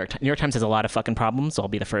in the New York Times. New York Times has a lot of fucking problems, so I'll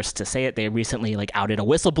be the first to say it. They recently outed a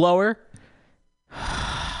whistleblower.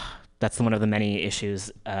 That's one of the many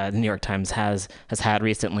issues the New York Times has had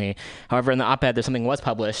recently. However, in the op-ed, there's something was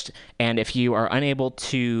published, and if you are unable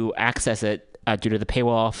to access it due to the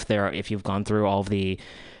paywall, if you've gone through all of the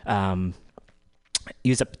they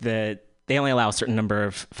only allow a certain number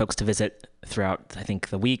of folks to visit throughout, I think,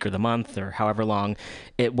 the week or the month or however long.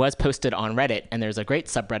 It was posted on Reddit, and there's a great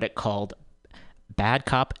subreddit called Bad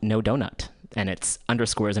Cop No Donut. And it's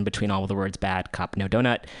underscores in between all of the words bad cop no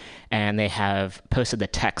donut. And they have posted the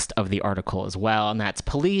text of the article as well. And that's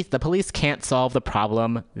the police can't solve the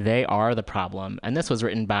problem. They are the problem. And this was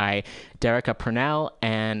written by Derica Purnell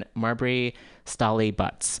and Marbury Stolly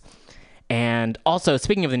Butts. And also,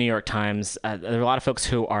 speaking of the New York Times, there are a lot of folks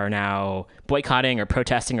who are now boycotting or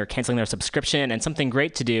protesting or canceling their subscription. And something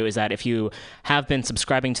great to do is that if you have been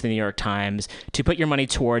subscribing to the New York Times, to put your money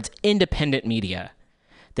towards independent media.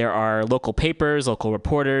 There are local papers, local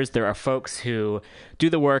reporters. There are folks who do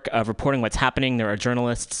the work of reporting what's happening. There are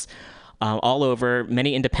journalists all over,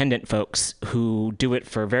 many independent folks who do it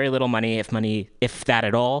for very little money, if that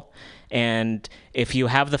at all. And if you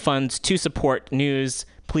have the funds to support news,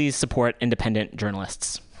 please support independent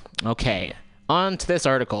journalists. Okay, on to this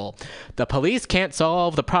article. The police can't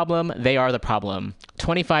solve the problem. They are the problem.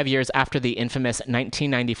 25 years after the infamous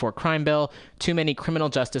 1994 crime bill, too many criminal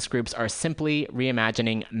justice groups are simply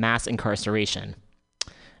reimagining mass incarceration.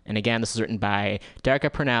 And again, this is written by Derica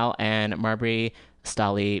Purnell and Marbury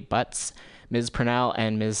Stolly Butts. Ms. Purnell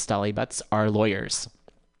and Ms. Stolly Butts are lawyers.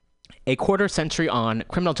 A quarter century on,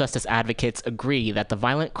 criminal justice advocates agree that the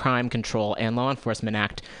Violent Crime Control and Law Enforcement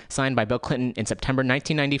Act, signed by Bill Clinton in September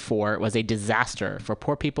 1994, was a disaster for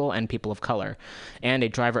poor people and people of color, and a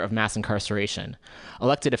driver of mass incarceration.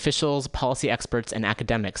 Elected officials, policy experts, and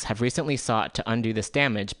academics have recently sought to undo this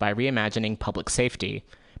damage by reimagining public safety,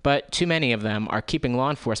 but too many of them are keeping law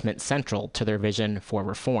enforcement central to their vision for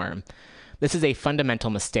reform. This is a fundamental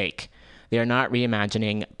mistake. They are not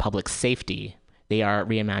reimagining public safety. They are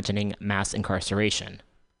reimagining mass incarceration.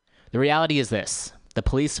 The reality is this: the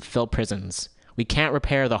police fill prisons. We can't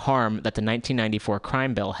repair the harm that the 1994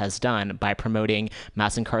 crime bill has done by promoting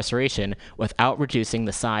mass incarceration without reducing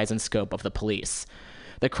the size and scope of the police.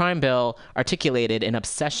 The crime bill articulated an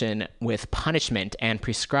obsession with punishment and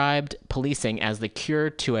prescribed policing as the cure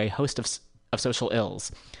to a host of social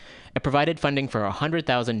ills. It provided funding for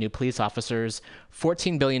 100,000 new police officers,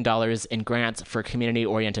 $14 billion in grants for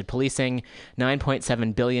community-oriented policing,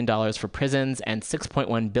 $9.7 billion for prisons, and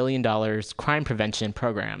 $6.1 billion crime prevention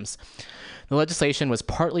programs. The legislation was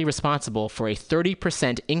partly responsible for a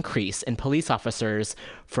 30% increase in police officers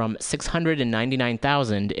from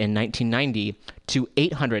 699,000 in 1990 to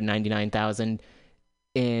 899,000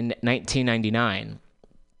 in 1999.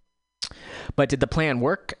 But did the plan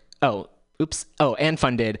work? And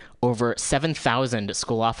funded over 7,000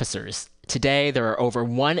 school officers. Today, there are over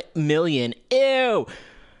 1 million.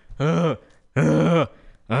 Man,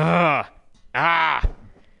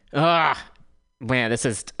 this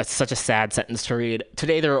is such a sad sentence to read.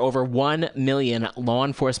 Today, there are over 1 million law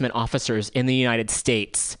enforcement officers in the United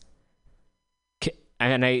States.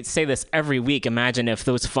 And I say this every week. Imagine if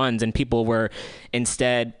those funds and people were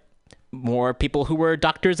instead more people who were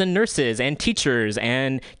doctors and nurses and teachers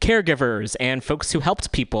and caregivers and folks who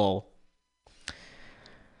helped people.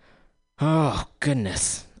 Oh,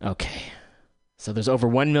 goodness. Okay. So there's over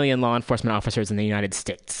 1 million law enforcement officers in the United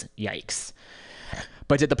States. Yikes.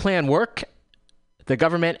 But did the plan work? The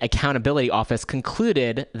Government Accountability Office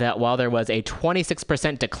concluded that while there was a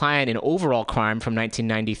 26% decline in overall crime from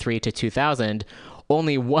 1993 to 2000,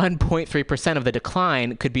 only 1.3% of the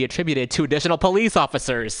decline could be attributed to additional police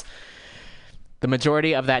officers. The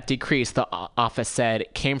majority of that decrease, the office said,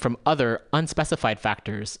 came from other unspecified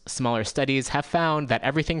factors. Smaller studies have found that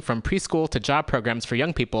everything from preschool to job programs for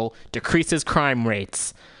young people decreases crime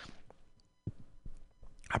rates.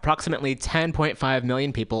 Approximately 10.5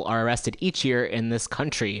 million people are arrested each year in this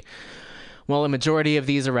country. While a majority of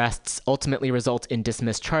these arrests ultimately result in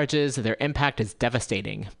dismissed charges, their impact is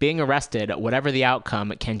devastating. Being arrested, whatever the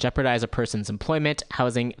outcome, can jeopardize a person's employment,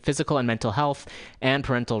 housing, physical and mental health, and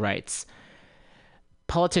parental rights.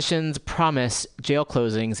 Politicians promise jail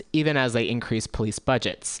closings even as they increase police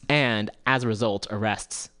budgets, and, as a result,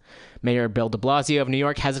 arrests. Mayor Bill de Blasio of New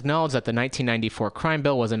York has acknowledged that the 1994 crime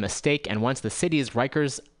bill was a mistake and wants the city's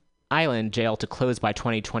Rikers Island jail to close by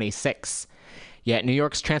 2026. Yet New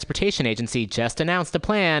York's transportation agency just announced a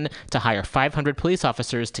plan to hire 500 police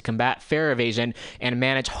officers to combat fare evasion and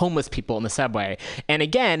manage homeless people in the subway. And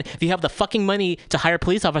again, if you have the fucking money to hire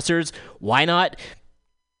police officers, why not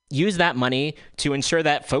use that money to ensure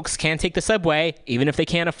that folks can take the subway even if they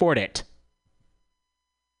can't afford it?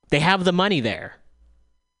 They have the money there.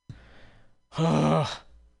 That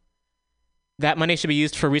money should be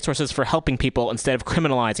used for resources for helping people instead of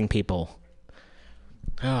criminalizing people.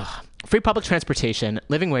 Free public transportation,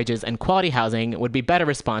 living wages, and quality housing would be better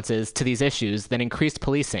responses to these issues than increased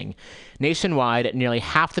policing. Nationwide, nearly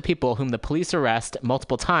half the people whom the police arrest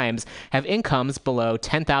multiple times have incomes below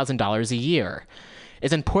 $10,000 a year.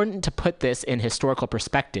 It's important to put this in historical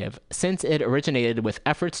perspective. Since it originated with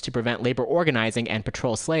efforts to prevent labor organizing and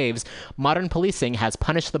patrol slaves, modern policing has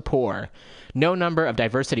punished the poor. No number of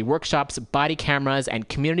diversity workshops, body cameras, and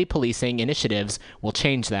community policing initiatives will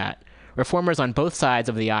change that. Reformers on both sides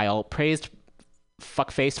of the aisle praised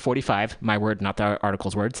Fuckface 45, my word, not the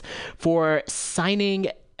article's words, for signing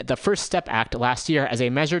the First Step Act last year as a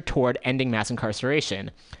measure toward ending mass incarceration.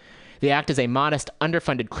 The act is a modest,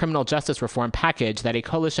 underfunded criminal justice reform package that a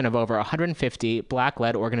coalition of over 150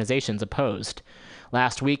 black-led organizations opposed.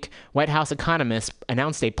 Last week, White House economists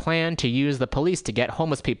announced a plan to use the police to get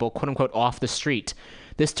homeless people, quote-unquote, off the street.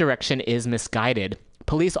 This direction is misguided.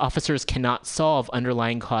 Police officers cannot solve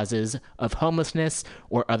underlying causes of homelessness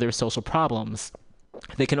or other social problems.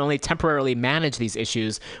 They can only temporarily manage these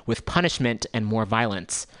issues with punishment and more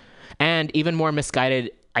violence. And even more misguided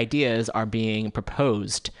ideas are being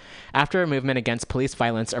proposed. After a movement against police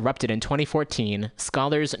violence erupted in 2014,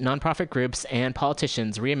 scholars, nonprofit groups, and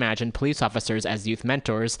politicians reimagined police officers as youth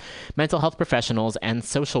mentors, mental health professionals, and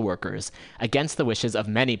social workers, against the wishes of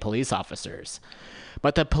many police officers.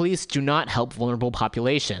 But the police do not help vulnerable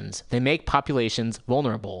populations. They make populations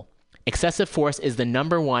vulnerable. Excessive force is the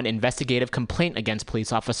number one investigative complaint against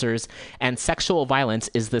police officers, and sexual violence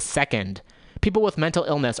is the second. People with mental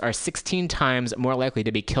illness are 16 times more likely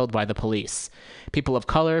to be killed by the police. People of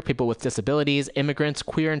color, people with disabilities, immigrants,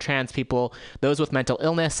 queer and trans people, those with mental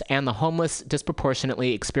illness, and the homeless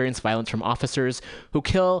disproportionately experience violence from officers who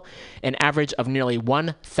kill an average of nearly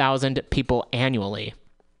 1,000 people annually.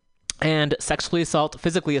 And sexually assault,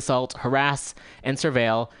 physically assault, harass, and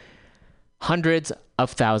surveil hundreds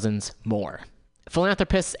of thousands more.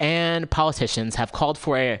 Philanthropists and politicians have called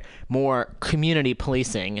for a more community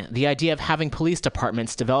policing, the idea of having police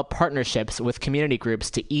departments develop partnerships with community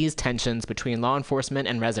groups to ease tensions between law enforcement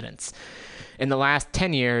and residents. In the last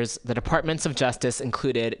 10 years, the Departments of Justice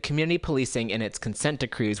included community policing in its consent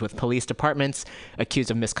decrees, with police departments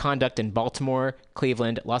accused of misconduct in Baltimore,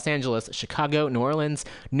 Cleveland, Los Angeles, Chicago, New Orleans,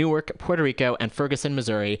 Newark, Puerto Rico, and Ferguson,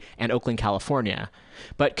 Missouri, and Oakland, California.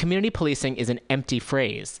 But community policing is an empty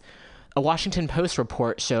phrase. A Washington Post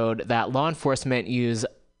report showed that law enforcement use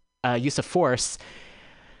of force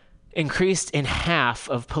increased in half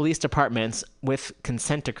of police departments with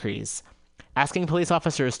consent decrees. Asking police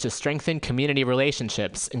officers to strengthen community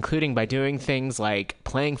relationships, including by doing things like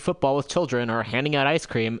playing football with children or handing out ice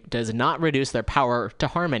cream, does not reduce their power to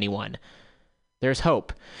harm anyone. There's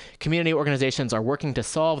hope. Community organizations are working to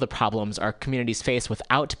solve the problems our communities face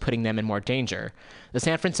without putting them in more danger. The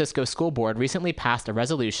San Francisco School Board recently passed a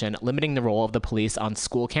resolution limiting the role of the police on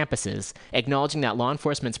school campuses, acknowledging that law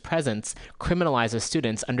enforcement's presence criminalizes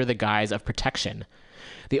students under the guise of protection.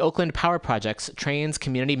 The Oakland Power Project trains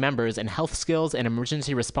community members in health skills and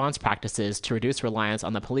emergency response practices to reduce reliance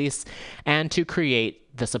on the police and to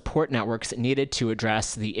create the support networks needed to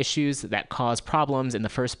address the issues that cause problems in the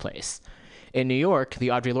first place. In New York, the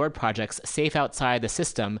Audre Lorde Project's Safe Outside the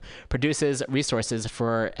System produces resources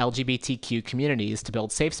for LGBTQ communities to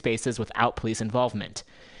build safe spaces without police involvement.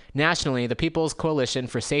 Nationally, the People's Coalition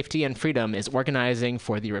for Safety and Freedom is organizing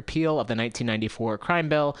for the repeal of the 1994 crime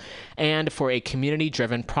bill and for a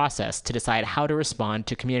community-driven process to decide how to respond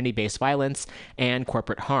to community-based violence and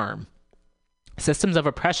corporate harm. Systems of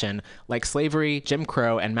oppression, like slavery, Jim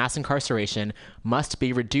Crow, and mass incarceration, must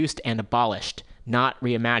be reduced and abolished, not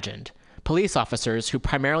reimagined. Police officers, who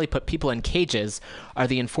primarily put people in cages, are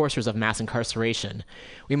the enforcers of mass incarceration.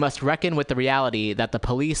 We must reckon with the reality that the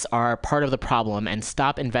police are part of the problem and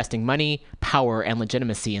stop investing money, power, and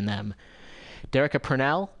legitimacy in them. Derica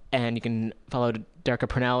Purnell, and you can follow Derica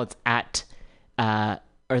Purnell. It's at, Derica's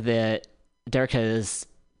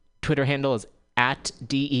Twitter handle is at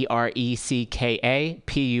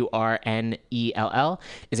DereckaPurnell,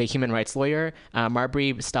 is a human rights lawyer.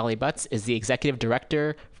 Marbury Stolly Butts is the executive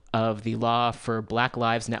director of the Law for Black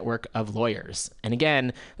Lives Network of Lawyers. And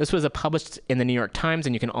again, this was published in the New York Times,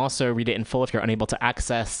 and you can also read it in full if you're unable to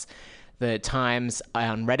access the Times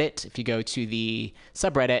on Reddit. If you go to the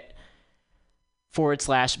subreddit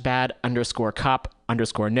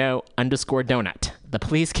 /bad_cop_no_donut. The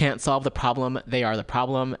police can't solve the problem, they are the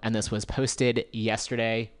problem, and this was posted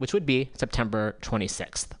yesterday, which would be September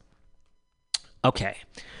 26th. Okay.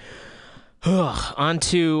 On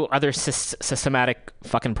to other systematic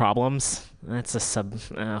fucking problems. That's it's a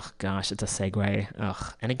segue.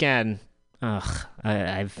 And again,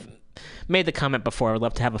 I've made the comment before, I would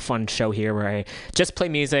love to have a fun show here where I just play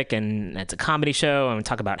music and it's a comedy show and we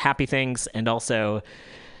talk about happy things. And also,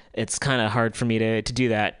 it's kind of hard for me to do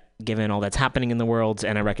that given all that's happening in the world.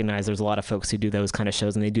 And I recognize there's a lot of folks who do those kind of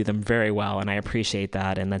shows and they do them very well. And I appreciate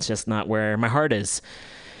that. And that's just not where my heart is.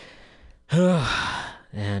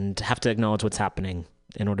 And have to acknowledge what's happening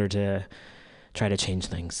in order to try to change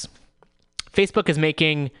things. Facebook is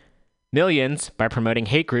making millions by promoting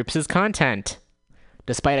hate groups as content.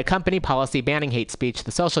 Despite a company policy banning hate speech,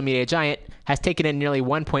 the social media giant has taken in nearly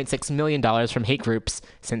 $1.6 million from hate groups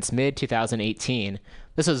since mid-2018.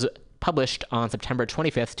 This was published on September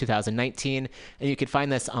 25th, 2019, and you can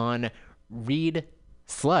find this on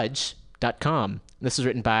readsludge.com. This was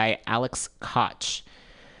written by Alex Koch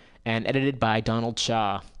and edited by Donald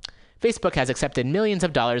Shaw. Facebook has accepted millions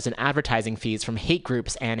of dollars in advertising fees from hate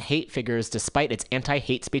groups and hate figures despite its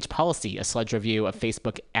anti-hate speech policy, a Sludge review of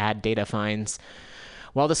Facebook ad data finds.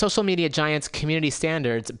 While the social media giant's community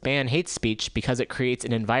standards ban hate speech because it creates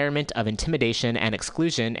an environment of intimidation and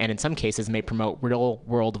exclusion and in some cases may promote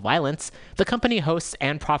real-world violence, the company hosts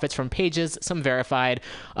and profits from pages, some verified,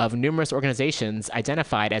 of numerous organizations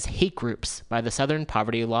identified as hate groups by the Southern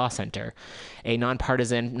Poverty Law Center, a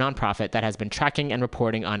nonpartisan nonprofit that has been tracking and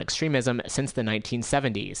reporting on extremism since the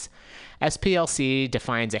 1970s. SPLC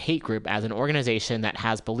defines a hate group as an organization that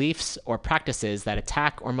has beliefs or practices that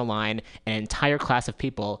attack or malign an entire class of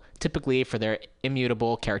people, typically for their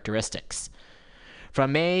immutable characteristics.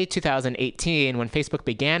 From May 2018, when Facebook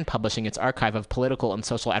began publishing its archive of political and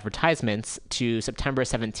social advertisements, to September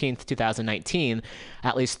 17th, 2019,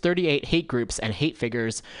 at least 38 hate groups and hate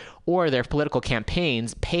figures or their political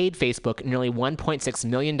campaigns paid Facebook nearly $1.6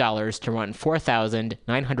 million to run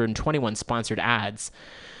 4,921 sponsored ads.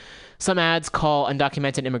 Some ads call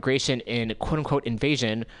undocumented immigration an quote-unquote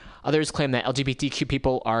invasion. Others claim that LGBTQ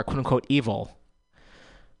people are quote-unquote evil.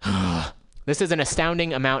 This is an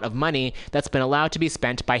astounding amount of money that's been allowed to be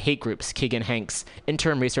spent by hate groups, Keegan Hanks,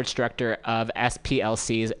 interim research director of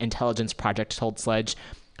SPLC's Intelligence Project, told Sledge.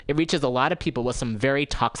 It reaches a lot of people with some very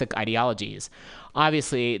toxic ideologies.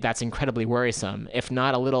 Obviously, that's incredibly worrisome, if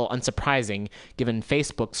not a little unsurprising, given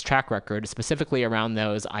Facebook's track record, specifically around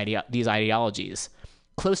these ideologies.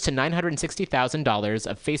 Close to $960,000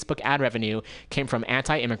 of Facebook ad revenue came from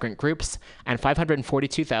anti-immigrant groups, and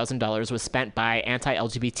 $542,000 was spent by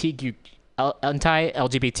anti-LGBTQ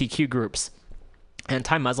groups.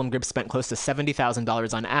 Anti-Muslim groups spent close to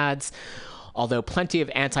 $70,000 on ads, although plenty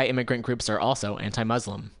of anti-immigrant groups are also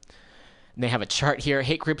anti-Muslim. And they have a chart here.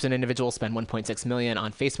 Hate groups and individuals spend $1.6 million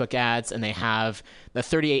on Facebook ads, and they have the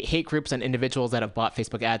 38 hate groups and individuals that have bought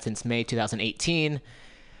Facebook ads since May 2018.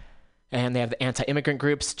 And they have the anti-immigrant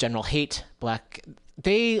groups, general hate, black.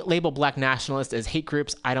 They label black nationalists as hate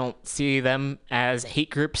groups. I don't see them as hate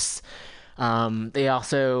groups. They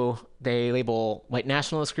label white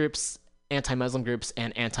nationalist groups, anti-Muslim groups,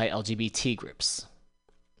 and anti-LGBT groups.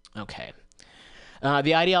 Okay.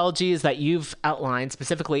 The ideologies that you've outlined,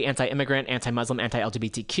 specifically anti-immigrant, anti-Muslim,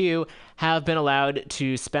 anti-LGBTQ, have been allowed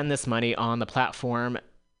to spend this money on the platform.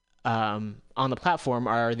 Are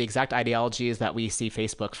the exact ideologies that we see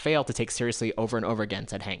Facebook fail to take seriously over and over again,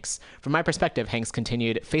 said Hanks. From my perspective, Hanks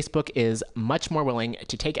continued, Facebook is much more willing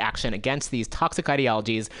to take action against these toxic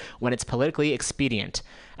ideologies when it's politically expedient,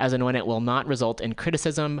 as in when it will not result in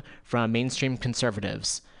criticism from mainstream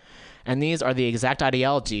conservatives. And these are the exact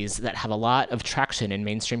ideologies that have a lot of traction in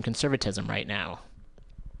mainstream conservatism right now.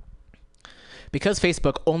 Because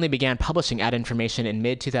Facebook only began publishing ad information in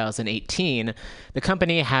mid-2018, the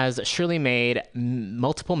company has surely made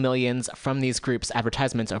multiple millions from these groups'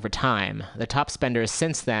 advertisements over time. The top spenders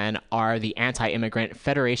since then are the Anti-Immigrant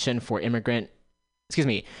Federation for American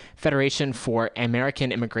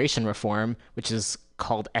Immigration Reform, which is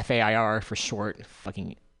called FAIR for short.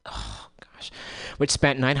 Which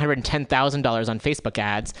spent $910,000 on Facebook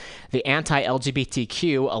ads, the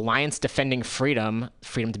Anti-LGBTQ Alliance Defending Freedom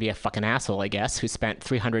to be a fucking asshole, I guess, who spent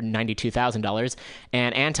 $392,000,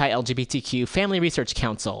 and Anti-LGBTQ Family Research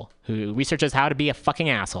Council, who researches how to be a fucking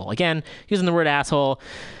asshole. Again, using the word asshole,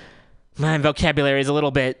 my vocabulary is a little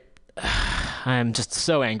bit... I'm just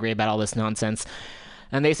so angry about all this nonsense.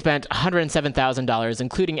 And they spent $107,000,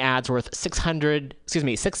 including ads worth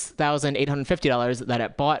 $6,850 that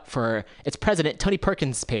it bought for its president, Tony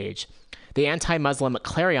Perkins' page. The Anti-Muslim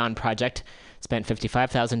Clarion Project spent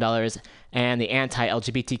 $55,000, and the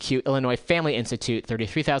Anti-LGBTQ Illinois Family Institute,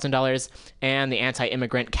 $33,000, and the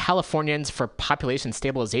Anti-Immigrant Californians for Population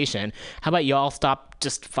Stabilization. How about y'all stop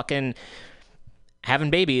just fucking having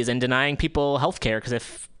babies and denying people health care? Because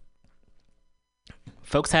if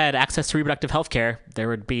folks had access to reproductive health care, there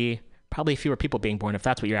would be probably fewer people being born if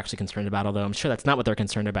that's what you're actually concerned about, although I'm sure that's not what they're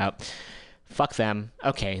concerned about. Fuck them.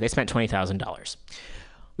 Okay, they spent $20,000.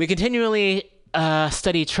 We continually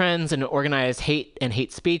study trends and organize hate and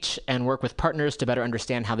hate speech and work with partners to better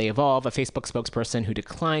understand how they evolve, a Facebook spokesperson who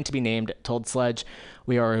declined to be named told Sledge.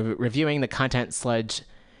 We are reviewing the content Sledge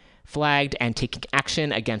flagged and taking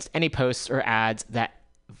action against any posts or ads that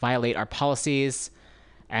violate our policies.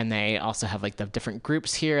 And they also have like the different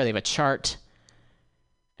groups here. They have a chart.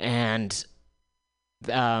 And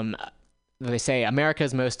they say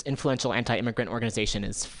America's most influential anti-immigrant organization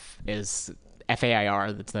is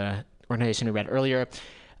FAIR. That's the organization we read earlier.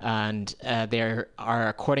 And they are,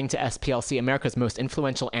 according to SPLC, America's most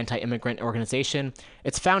influential anti-immigrant organization.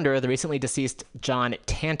 Its founder, the recently deceased John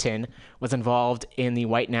Tanton, was involved in the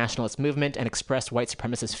white nationalist movement and expressed white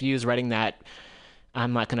supremacist views, writing that...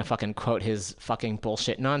 I'm not going to fucking quote his fucking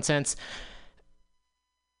bullshit nonsense.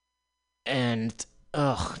 And,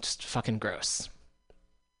 just fucking gross.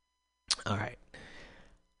 All right.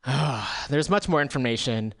 There's much more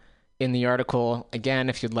information in the article. Again,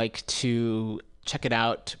 if you'd like to check it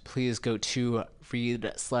out, please go to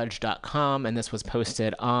readsludge.com. And this was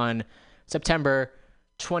posted on September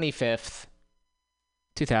 25th,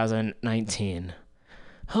 2019.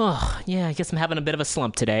 Oh, yeah, I guess I'm having a bit of a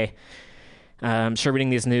slump today. I'm sure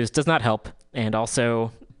reading these news does not help, and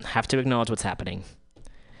also have to acknowledge what's happening.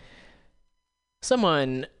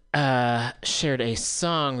 Someone shared a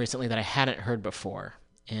song recently that I hadn't heard before,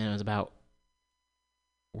 and it was about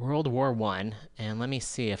World War I, and let me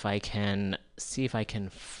see if I can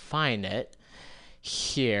find it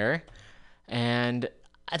here. And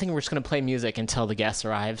I think we're just going to play music until the guests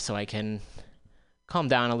arrive so I can calm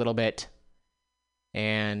down a little bit.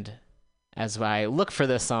 And as I look for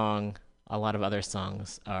this song, a lot of other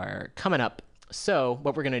songs are coming up. So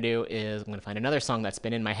what we're going to do is I'm going to find another song that's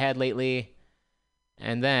been in my head lately,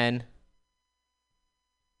 and then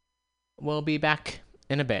we'll be back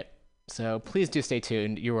in a bit. So please do stay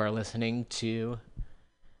tuned. You are listening to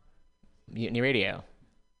Mutiny Radio.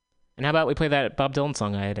 And how about we play that Bob Dylan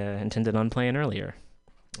song I had intended on playing earlier?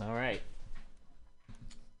 All right.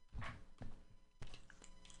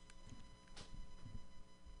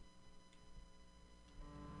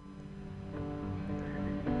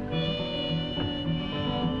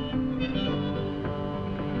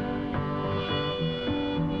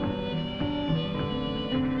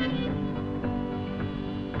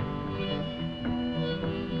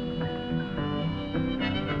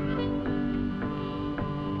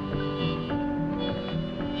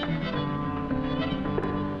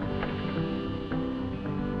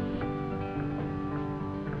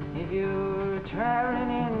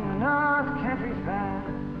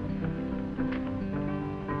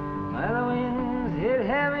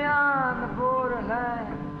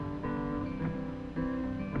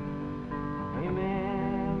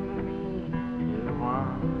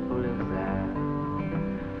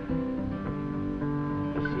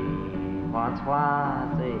 Once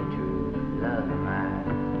was a true love of mine.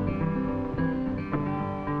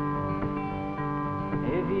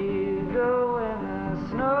 If you go when the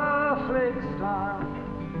snowflakes start,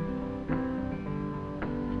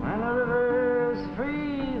 when the rivers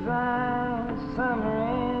freeze and summer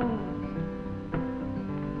ends,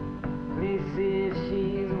 please see if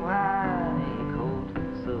she's white, a coat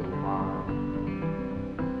so warm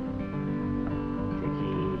to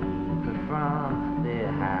keep her from the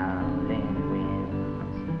howling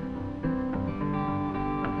winds.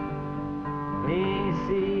 Please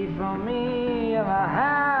see for me if a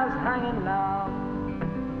house hanging low,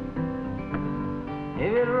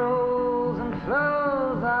 if it rolls and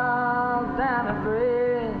flows all down a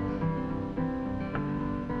bridge.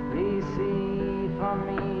 Please see for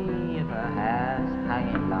me if a house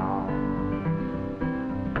hanging low.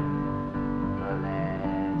 Well,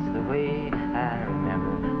 that's the way I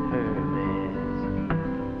remember her best.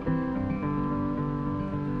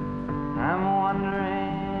 I'm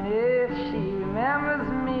wondering if she remembers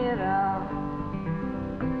me at all.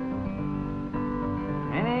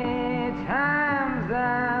 Many times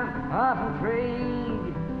I've often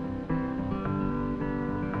prayed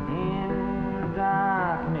in the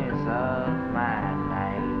darkness of my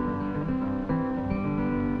night,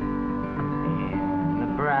 in the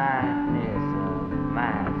brightness of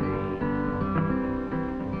my day.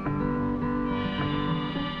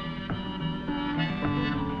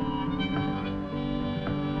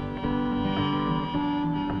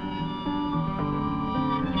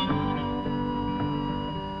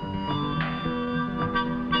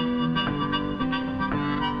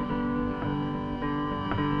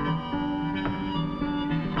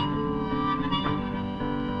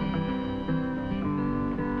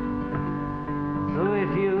 So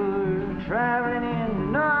if you're traveling in the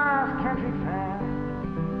North Country Fair,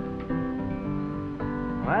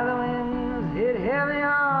 where the winds hit heavy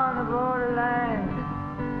on the borderline,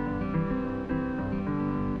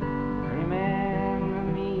 remember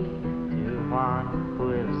me to one who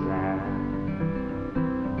lives there,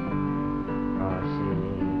 for she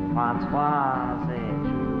once was a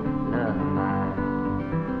true love of mine.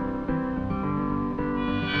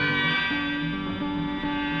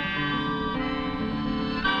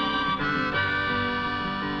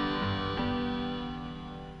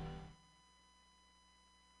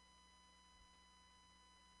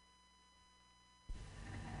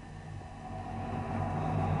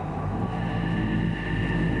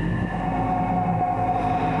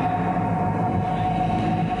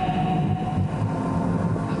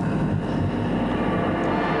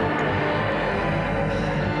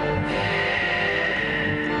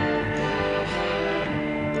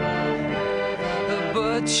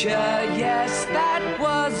 Yes, that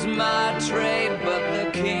was my trade, but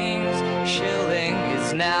the king's shilling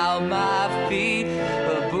is now my fee.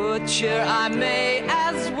 A butcher, I may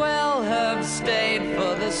as well have stayed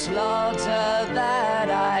for the slaughter that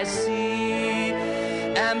I see.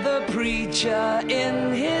 And the preacher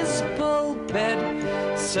in his pulpit,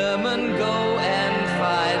 sermon go and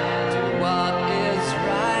fight, do what is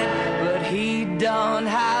right, but he don't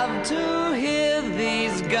have to hear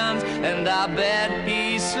these guns, and I bet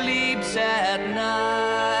he sleeps at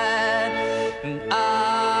night. And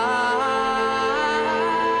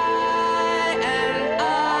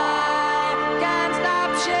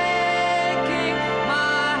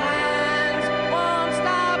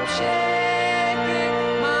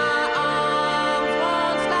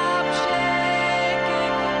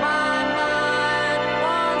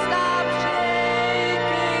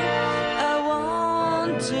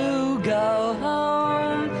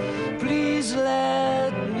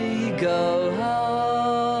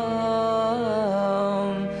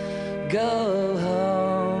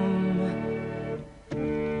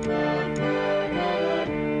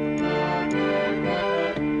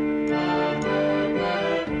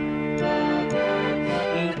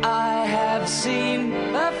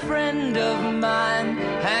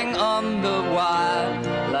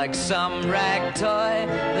some rag toy.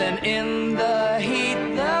 Then in the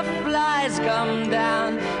heat the flies come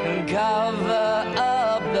down and cover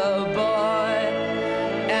up the boy.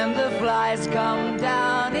 And the flies come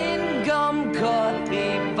down in gum-caught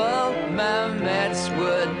people, mermaids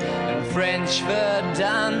wood and French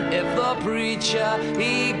verdun. If the preacher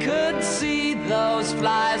he could see, those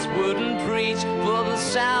flies wouldn't preach for the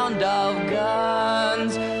sound of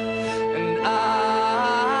guns.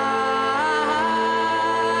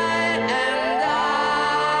 And I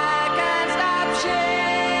can't stop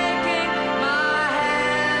shaking, my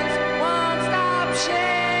hands won't stop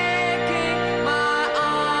shaking, my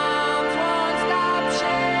arms won't stop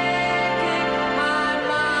shaking, my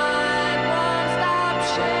mind won't stop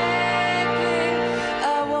shaking.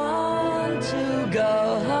 I want to go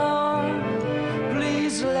home,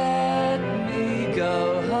 please let me go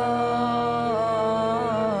home,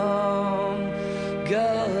 go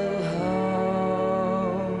home.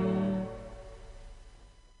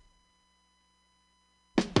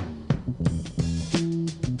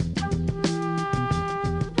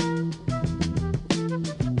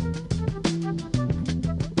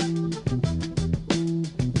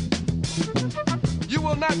 You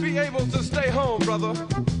will not be able to stay home, brother.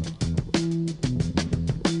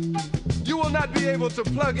 You will not be able to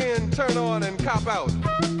plug in, turn on, and cop out.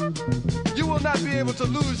 You will not be able to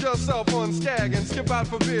lose yourself on Skag and skip out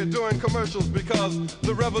for beer during commercials because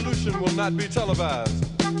the revolution will not be televised.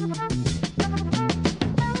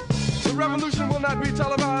 The revolution will not be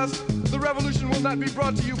televised. The revolution will not be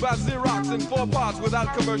brought to you by Xerox in 4 parts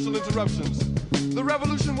without commercial interruptions. The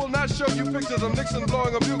revolution will not show you pictures of Nixon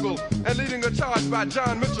blowing a bugle and leading a charge by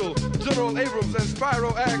John Mitchell, General Abrams, and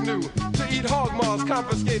Spyro Agnew to eat hog maws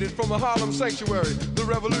confiscated from a Harlem sanctuary. The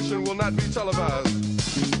revolution will not be televised.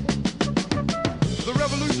 The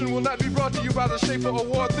revolution will not be brought to you by the Schaefer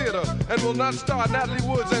Award Theater and will not star Natalie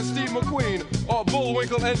Woods and Steve McQueen or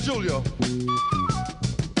Bullwinkle and Julia.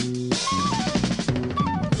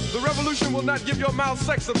 The revolution will not give your mouth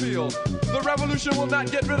sex appeal. The revolution will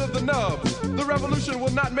not get rid of the nubs. The revolution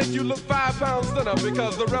will not make you look 5 pounds thinner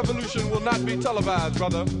because the revolution will not be televised,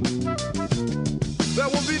 brother. There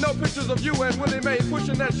will be no pictures of you and Willie Mae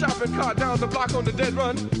pushing that shopping cart down the block on the dead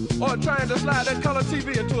run or trying to slide that color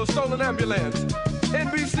TV into a stolen ambulance.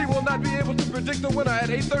 NBC will not be able to predict the winner at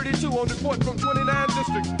 8:32 on report from 29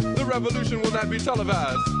 districts. The revolution will not be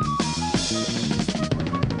televised.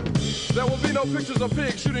 There will be no pictures of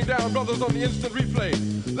pigs shooting down brothers on the instant replay.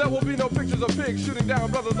 There will be no pictures of pigs shooting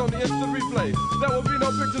down brothers on the instant replay. There will be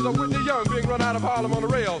no pictures of Whitney Young being run out of Harlem on a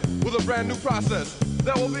rail with a brand new process.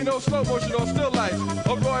 There will be no slow motion or still life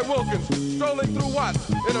of Roy Wilkins strolling through Watts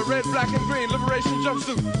in a red, black, and green liberation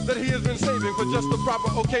jumpsuit that he has been saving for just the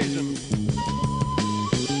proper occasion.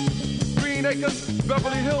 Green Acres,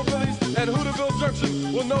 Beverly Hillbillies, and Hooterville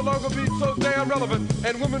Junction will no longer be so damn relevant,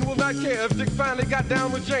 and women will not care if Dick finally got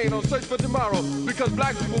down with Jane on Search for Tomorrow, because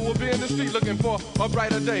black people will be in the street looking for a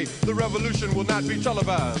brighter day. The revolution will not be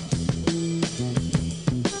televised.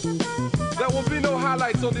 There will be no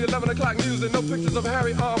highlights on the 11 o'clock news and no pictures of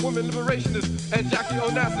Harry armed women liberationists and Jackie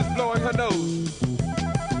Onassis blowing her nose.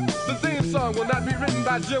 The theme song will not be written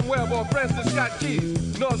by Jim Webb or Francis Scott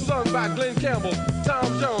Keys, nor sung by Glenn Campbell,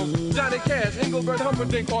 Tom Jones, Johnny Cash, Engelbert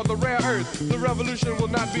Humperdinck, or The Rare Earth. The revolution will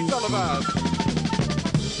not be televised.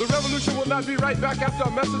 The revolution will not be right back after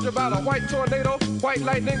a message about a white tornado, white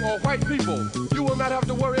lightning, or white people. You will not have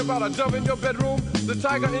to worry about a dove in your bedroom, the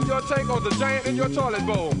tiger in your tank, or the giant in your toilet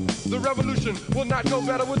bowl. The revolution will not go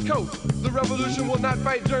better with coke. The revolution will not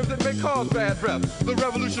fight germs that may cause bad breath. The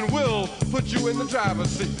revolution will put you in the driver's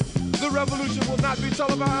seat. The revolution will not be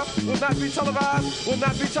televised, will not be televised, will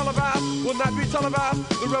not be televised, will not be televised.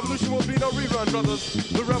 The revolution will be no rerun, brothers.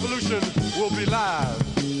 The revolution will be live.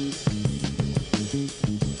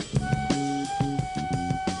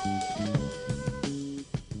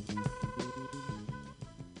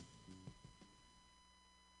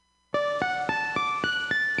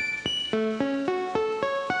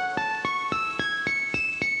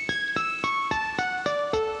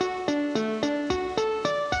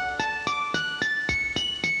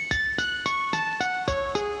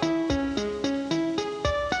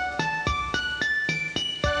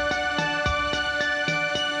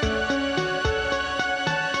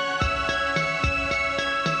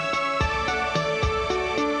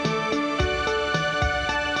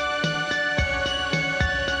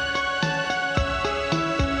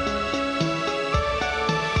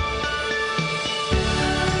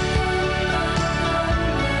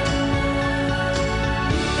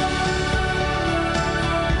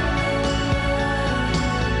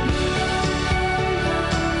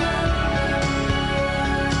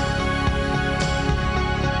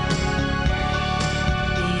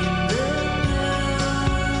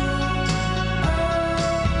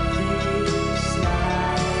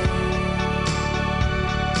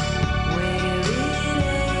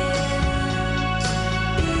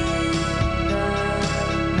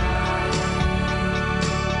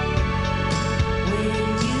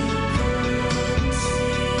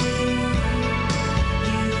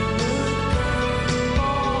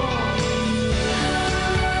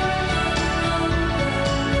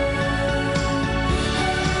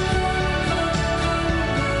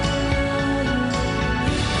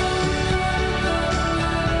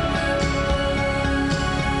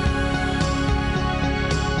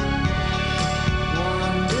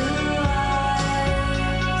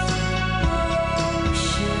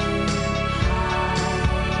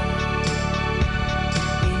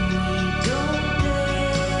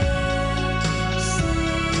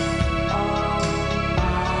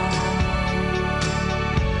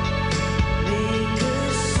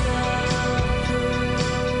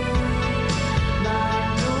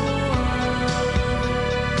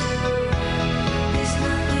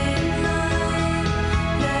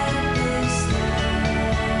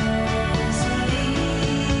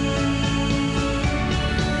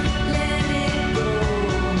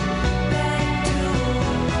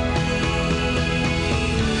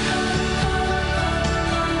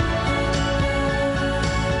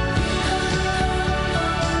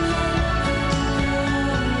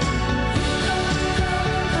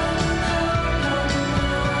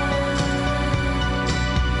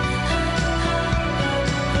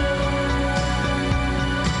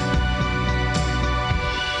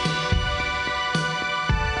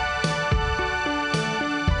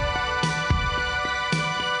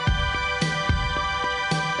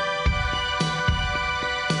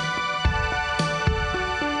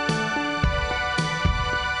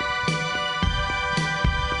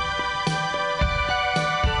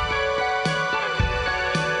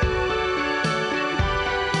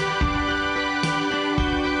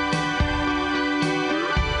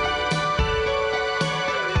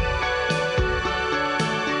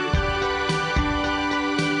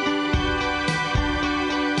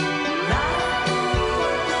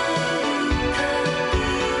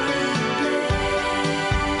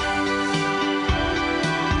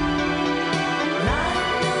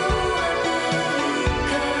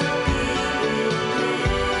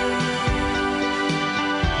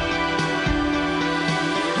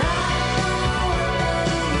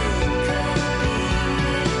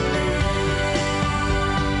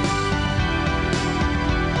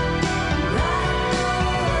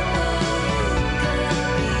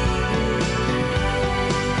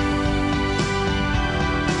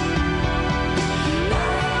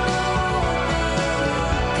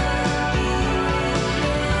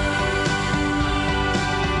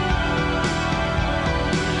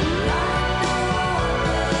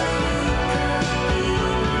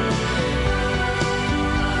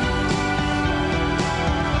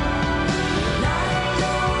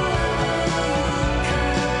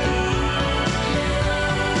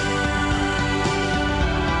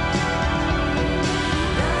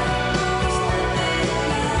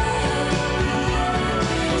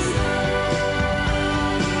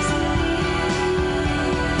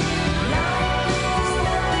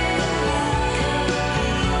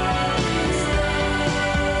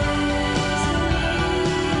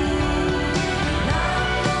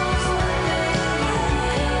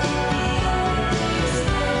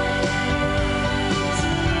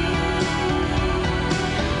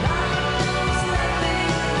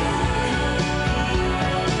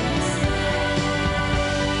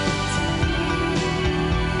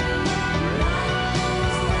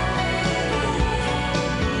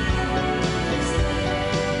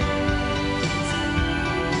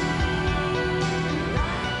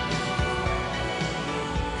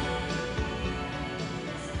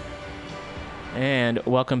 and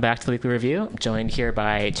welcome back to the Weekly Review. I'm joined here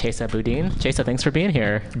by Chesa Boudin. Chesa, thanks for being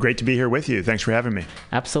here. Great to be here with you. Thanks for having me.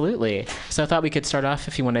 Absolutely. So I thought we could start off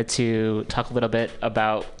if you wanted to talk a little bit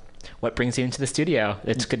about what brings you into the studio.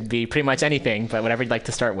 It could be pretty much anything, but whatever you'd like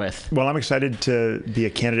to start with. Well, I'm excited to be a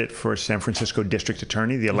candidate for San Francisco District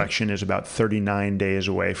Attorney. The election is about 39 days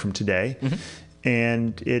away from today.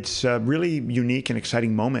 And it's a really unique and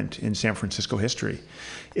exciting moment in San Francisco history.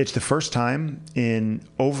 It's the first time in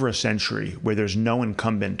over a century where there's no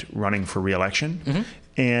incumbent running for re-election.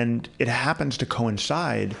 And it happens to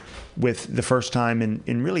coincide with the first time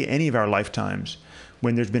in really any of our lifetimes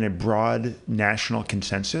when there's been a broad national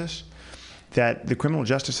consensus that the criminal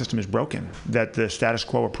justice system is broken, that the status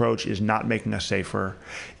quo approach is not making us safer,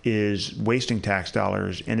 is wasting tax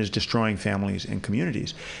dollars, and is destroying families and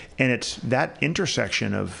communities. And it's that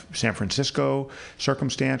intersection of San Francisco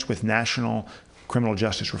circumstance with national criminal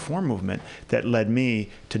justice reform movement that led me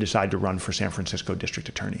to decide to run for San Francisco District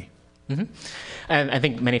Attorney. And I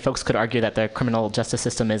think many folks could argue that the criminal justice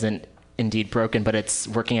system isn't indeed broken, but it's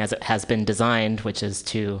working as it has been designed, which is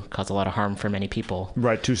to cause a lot of harm for many people.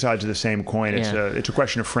 Right, two sides of the same coin. It's a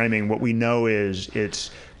question of framing. What we know is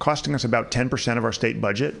it's costing us about 10% of our state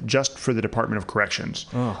budget just for the Department of Corrections.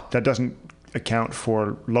 That doesn't account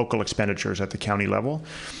for local expenditures at the county level.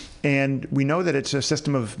 And we know that it's a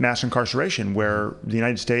system of mass incarceration where the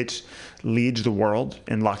United States leads the world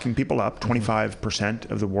in locking people up,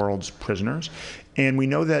 25% of the world's prisoners. And we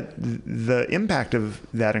know that the impact of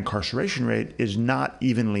that incarceration rate is not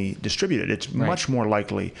evenly distributed. It's much more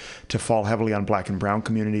likely to fall heavily on Black and brown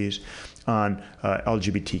communities, on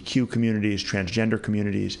LGBTQ communities, transgender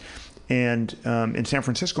communities. And in San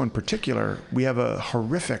Francisco in particular, we have a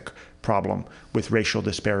horrific problem with racial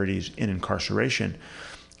disparities in incarceration.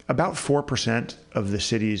 About 4% of the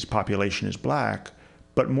city's population is Black,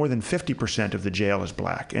 but more than 50% of the jail is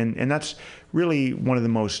Black. And that's really one of the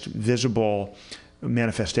most visible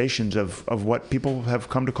manifestations of what people have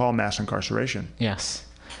come to call mass incarceration. Yes,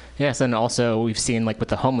 and also we've seen, like, with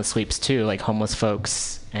the homeless sweeps too, like homeless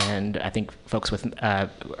folks, and I think folks with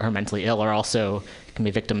are mentally ill are also can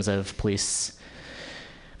be victims of police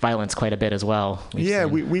violence quite a bit as well.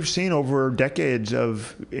 We've seen over decades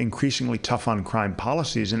of increasingly tough on crime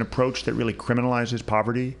policies an approach that really criminalizes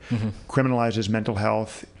poverty, criminalizes mental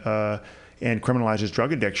health, and criminalizes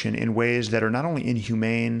drug addiction in ways that are not only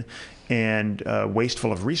inhumane and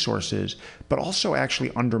wasteful of resources, but also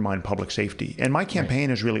actually undermine public safety. And my campaign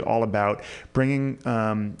is really all about bringing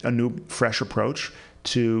a new, fresh approach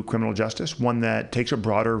to criminal justice, one that takes a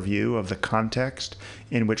broader view of the context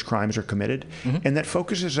in which crimes are committed, and that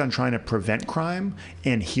focuses on trying to prevent crime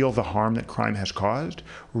and heal the harm that crime has caused,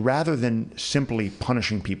 rather than simply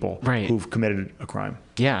punishing people who've committed a crime.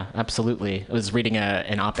 Yeah, absolutely. I was reading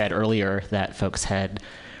an op-ed earlier that folks had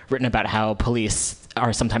written about how police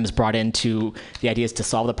are sometimes brought into the ideas to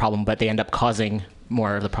solve the problem, but they end up causing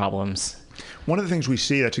more of the problems. One of the things we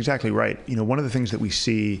see, that's exactly right. One of the things that we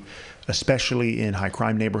see, especially in high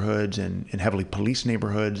crime neighborhoods and in heavily policed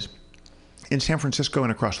neighborhoods in San Francisco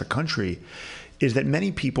and across the country, is that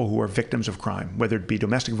many people who are victims of crime, whether it be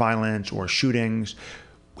domestic violence or shootings,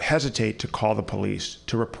 hesitate to call the police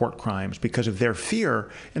to report crimes because of their fear,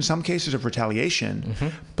 in some cases of retaliation,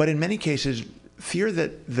 but in many cases fear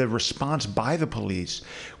that the response by the police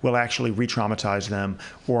will actually re-traumatize them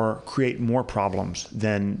or create more problems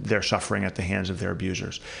than they're suffering at the hands of their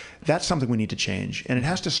abusers. That's something we need to change. And it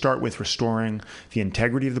has to start with restoring the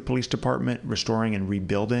integrity of the police department, restoring and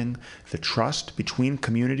rebuilding the trust between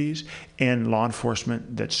communities and law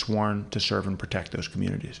enforcement that's sworn to serve and protect those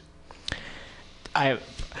communities. Pardon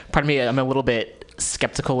me, I'm a little bit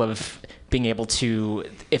skeptical of being able to,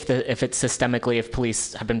 if it's systemically, if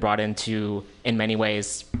police have been brought in to, in many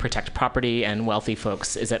ways, protect property and wealthy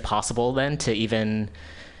folks, is it possible then to even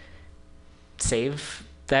save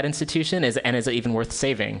that institution? Is it even worth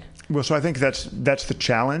saving? Well, so I think that's the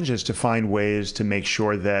challenge, is to find ways to make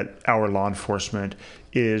sure that our law enforcement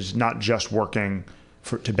is not just working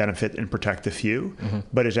to benefit and protect the few,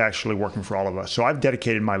 but is actually working for all of us. So I've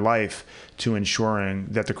dedicated my life to ensuring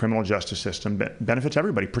that the criminal justice system benefits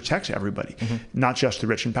everybody, protects everybody, not just the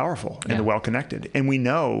rich and powerful and the well-connected. And we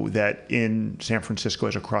know that in San Francisco,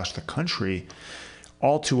 as across the country,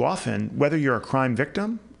 all too often, whether you're a crime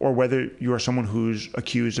victim or whether you are someone who's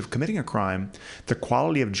accused of committing a crime, the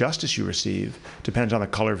quality of justice you receive depends on the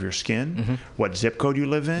color of your skin, what zip code you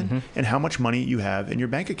live in, and how much money you have in your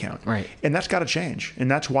bank account. And that's got to change. And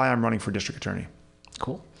that's why I'm running for district attorney.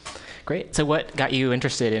 Cool. Great. So what got you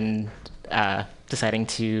interested in deciding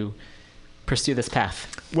to pursue this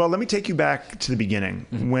path? Well, let me take you back to the beginning.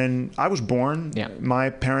 When I was born, my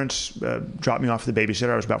parents dropped me off with the babysitter.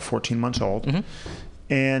 I was about 14 months old.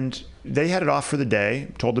 And they had it off for the day,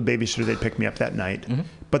 told the babysitter they'd pick me up that night,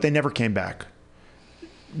 but they never came back.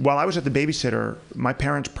 While I was at the babysitter, my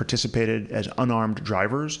parents participated as unarmed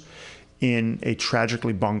drivers in a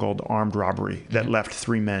tragically bungled armed robbery that left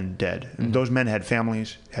 3 men dead. And those men had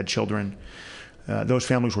families, had children. Those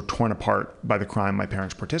families were torn apart by the crime my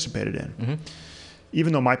parents participated in.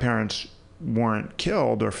 Even though my parents weren't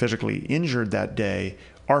killed or physically injured that day,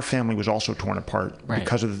 our family was also torn apart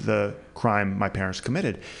because of the crime my parents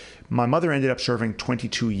committed. My mother ended up serving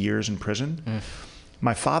 22 years in prison.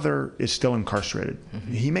 My father is still incarcerated.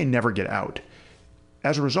 He may never get out.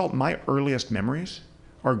 As a result, my earliest memories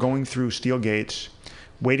are going through steel gates,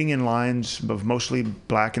 waiting in lines of mostly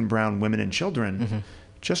black and brown women and children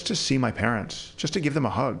just to see my parents, just to give them a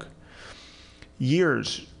hug.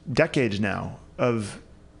 Years, decades now, of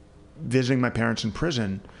visiting my parents in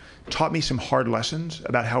prison taught me some hard lessons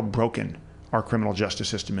about how broken our criminal justice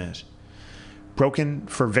system is. Broken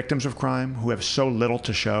for victims of crime who have so little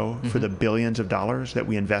to show for the billions of dollars that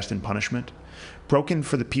we invest in punishment. Broken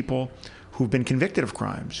for the people who've been convicted of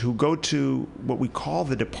crimes, who go to what we call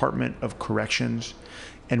the Department of Corrections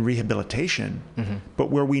and Rehabilitation, but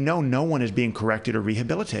where we know no one is being corrected or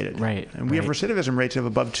rehabilitated. And we have recidivism rates of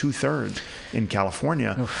above 2/3 in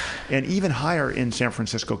California, and even higher in San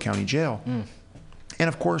Francisco County Jail. And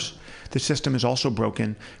of course, the system is also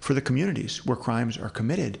broken for the communities where crimes are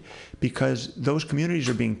committed, because those communities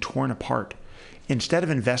are being torn apart. Instead of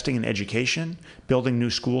investing in education, building new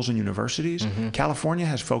schools and universities, California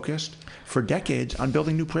has focused for decades on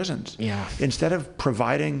building new prisons. Instead of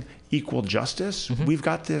providing equal justice, we've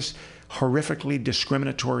got this horrifically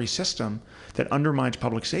discriminatory system that undermines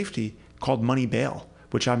public safety called money bail,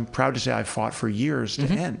 which I'm proud to say I fought for years to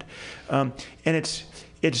end. And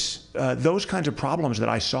it's those kinds of problems that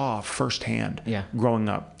I saw firsthand growing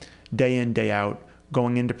up, day in, day out,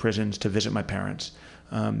 going into prisons to visit my parents,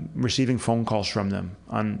 receiving phone calls from them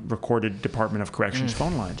on recorded Department of Corrections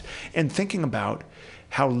phone lines, and thinking about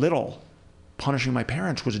how little punishing my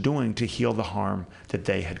parents was doing to heal the harm that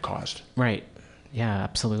they had caused. Yeah,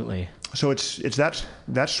 absolutely. So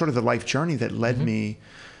that's sort of the life journey that led me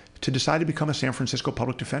to decide to become a San Francisco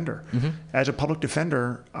public defender. As a public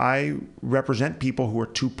defender, I represent people who are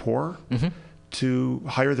too poor to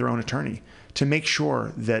hire their own attorney, to make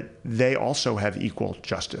sure that they also have equal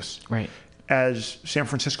justice. As San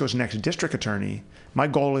Francisco's next district attorney, my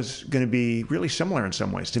goal is going to be really similar in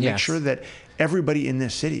some ways, to make sure that everybody in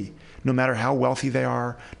this city, no matter how wealthy they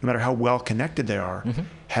are, no matter how well connected they are,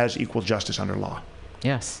 has equal justice under law.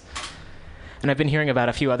 Yes. And I've been hearing about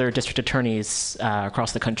a few other district attorneys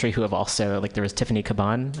across the country who have also, like there was Tiffany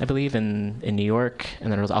Caban, I believe, in New York,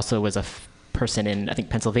 and then there was also a person in, I think,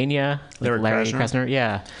 Pennsylvania, like Larry Krasner.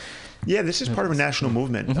 Yeah, this is part of a national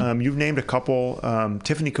movement. You've named a couple.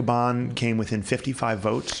 Tiffany Caban came within 55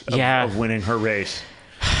 votes of winning her race.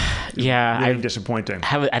 Really disappointing.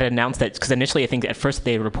 I'd announced that because initially I think at first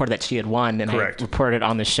they reported that she had won, and I reported it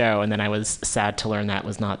on the show, and then I was sad to learn that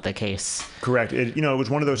was not the case. Correct. It was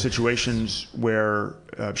one of those situations where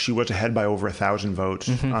she was ahead by over 1,000 votes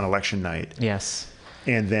on election night.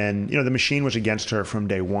 And then, the machine was against her from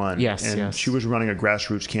day one. She was running a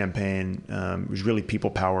grassroots campaign. It was really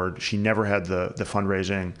people-powered. She never had the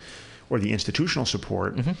fundraising or the institutional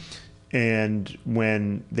support. And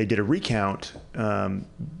when they did a recount,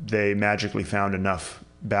 they magically found enough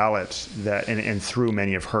ballots that and threw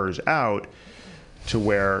many of hers out to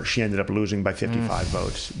where she ended up losing by 55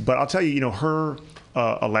 votes. But I'll tell you, her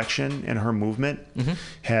election and her movement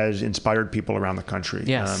has inspired people around the country.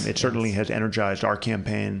 It certainly has energized our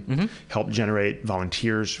campaign, helped generate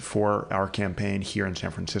volunteers for our campaign here in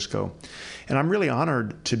San Francisco. And I'm really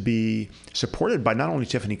honored to be supported by not only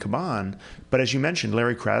Tiffany Caban, but as you mentioned,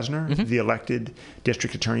 Larry Krasner, the elected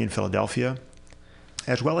district attorney in Philadelphia,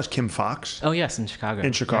 as well as Kim Fox. Oh, yes, in Chicago.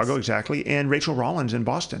 In Chicago, exactly. And Rachel Rollins in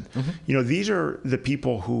Boston. These are the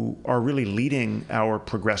people who are really leading our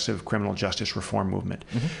progressive criminal justice reform movement,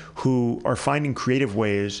 who are finding creative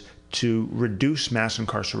ways to reduce mass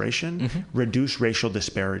incarceration, reduce racial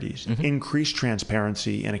disparities, increase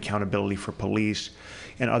transparency and accountability for police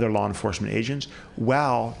and other law enforcement agents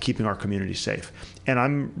while keeping our communities safe. And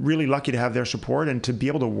I'm really lucky to have their support and to be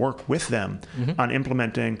able to work with them on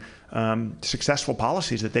implementing successful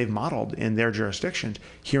policies that they've modeled in their jurisdictions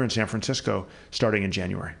here in San Francisco starting in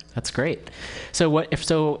January. That's great. So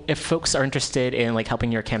if folks are interested in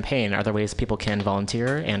helping your campaign, are there ways people can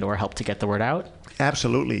volunteer and or help to get the word out?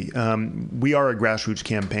 Absolutely. We are a grassroots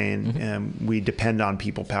campaign, and we depend on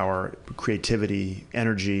people power, creativity,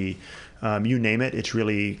 energy, You name it, it's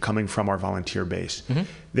really coming from our volunteer base.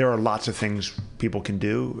 There are lots of things people can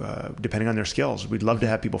do depending on their skills. We'd love to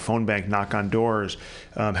have people phone bank, knock on doors,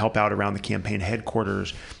 help out around the campaign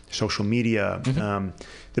headquarters, social media.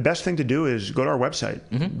 The best thing to do is go to our website,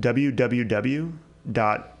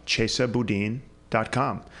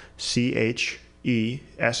 www.chesaboudin.com,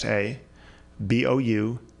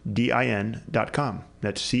 CHESABOUDIN.com.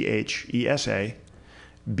 That's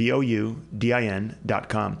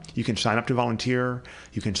CHESABOUDIN.com. You can sign up to volunteer.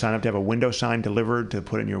 You can sign up to have a window sign delivered to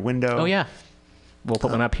put in your window. Oh yeah, we'll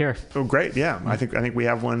put one up here. Oh great, yeah. I think we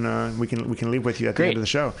have one. We can leave with you at the end of the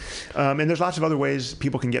show. And there's lots of other ways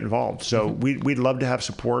people can get involved. So we'd love to have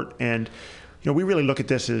support. And we really look at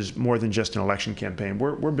this as more than just an election campaign.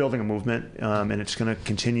 We're building a movement, and it's going to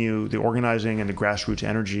continue. The organizing and the grassroots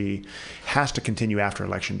energy has to continue after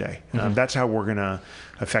Election Day. That's how we're going to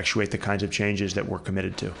effectuate the kinds of changes that we're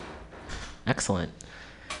committed to. Excellent.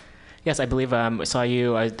 Yes, I believe I saw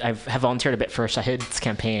you. I have volunteered a bit for Shahid's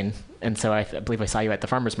campaign, and so I believe I saw you at the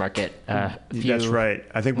farmers market. That's right.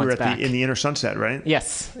 I think we were in the Inner Sunset, right?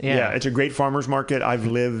 Yes. Yeah. It's a great farmers market. I've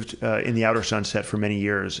lived in the Outer Sunset for many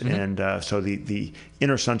years, and so the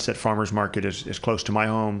Inner Sunset farmers market is close to my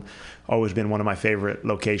home. Always been one of my favorite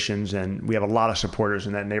locations, and we have a lot of supporters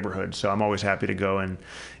in that neighborhood. So I'm always happy to go and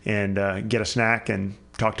get a snack and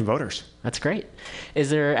talk to voters. That's great. Is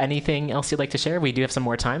there anything else you'd like to share? We do have some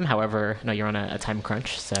more time. However, you're on a time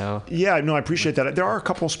crunch, so. Yeah, no, I appreciate that. There are a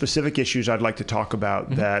couple specific issues I'd like to talk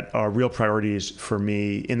about that are real priorities for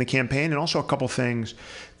me in the campaign, and also a couple things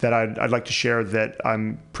that I'd like to share that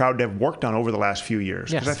I'm proud to have worked on over the last few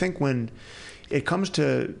years. Because I think when it comes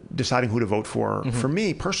to deciding who to vote for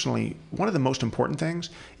me personally, one of the most important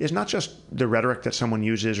things is not just the rhetoric that someone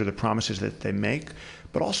uses or the promises that they make,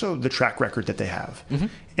 but also the track record that they have.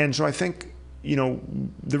 And so I think,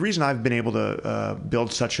 the reason I've been able to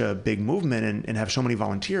build such a big movement and have so many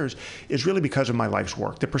volunteers is really because of my life's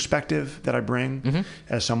work. The perspective that I bring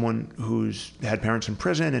as someone who's had parents in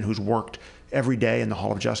prison and who's worked every day in the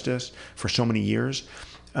Hall of Justice for so many years,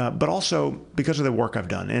 but also because of the work I've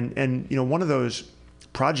done. And one of those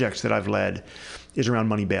projects that I've led is around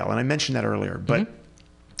money bail. And I mentioned that earlier. But,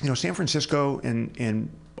 San Francisco and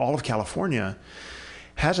all of California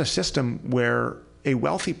has a system where a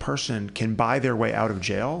wealthy person can buy their way out of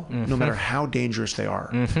jail no matter how dangerous they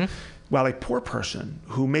are. While a poor person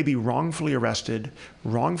who may be wrongfully arrested,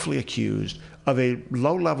 wrongfully accused of a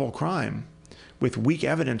low-level crime with weak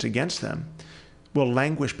evidence against them will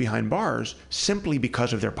languish behind bars simply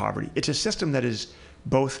because of their poverty. It's a system that is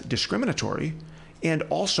both discriminatory and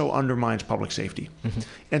also undermines public safety.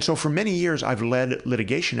 And so for many years, I've led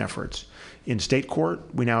litigation efforts in state court.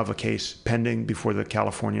 We now have a case pending before the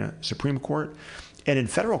California Supreme Court. And in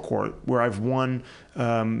federal court, where I've won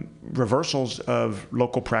reversals of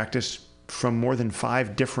local practice from more than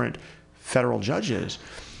 5 different federal judges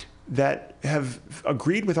that have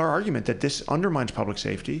agreed with our argument that this undermines public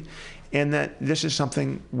safety and that this is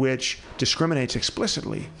something which discriminates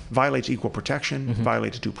explicitly, violates equal protection,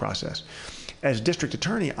 violates due process. As district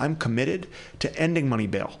attorney, I'm committed to ending money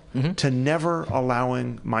bail, to never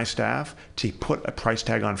allowing my staff to put a price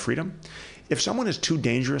tag on freedom. If someone is too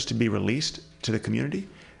dangerous to be released to the community,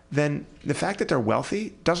 then the fact that they're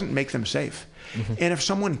wealthy doesn't make them safe. And if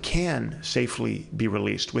someone can safely be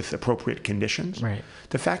released with appropriate conditions,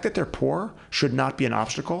 the fact that they're poor should not be an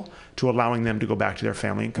obstacle to allowing them to go back to their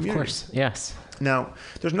family and community. Of course, yes. Now,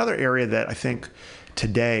 there's another area that I think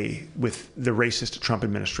today with the racist Trump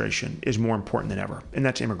administration is more important than ever, and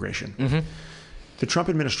that's immigration. The Trump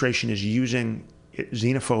administration is using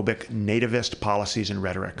xenophobic, nativist policies and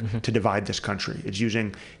rhetoric to divide this country. It's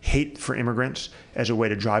using hate for immigrants as a way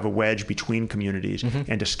to drive a wedge between communities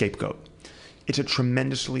and to scapegoat. It's a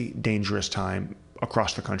tremendously dangerous time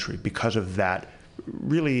across the country because of that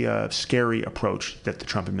really scary approach that the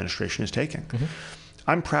Trump administration is taking.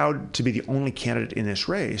 I'm proud to be the only candidate in this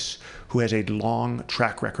race who has a long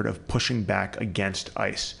track record of pushing back against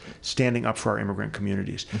ICE, standing up for our immigrant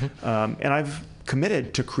communities. And I've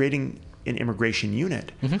committed to creating an immigration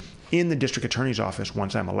unit in the district attorney's office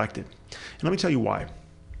once I'm elected. And let me tell you why.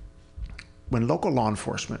 When local law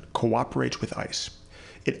enforcement cooperates with ICE,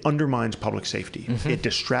 it undermines public safety. It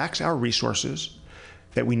distracts our resources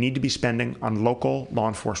that we need to be spending on local law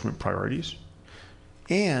enforcement priorities,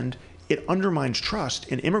 and it undermines trust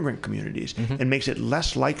in immigrant communities and makes it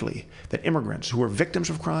less likely that immigrants who are victims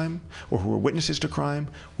of crime or who are witnesses to crime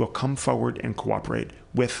will come forward and cooperate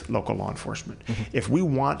with local law enforcement. If we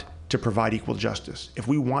want to provide equal justice, if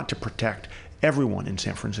we want to protect everyone in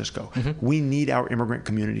San Francisco. We need our immigrant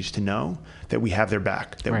communities to know that we have their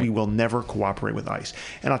back, that we will never cooperate with ICE.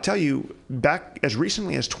 And I'll tell you, back as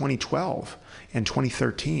recently as 2012 and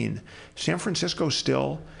 2013, San Francisco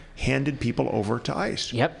still handed people over to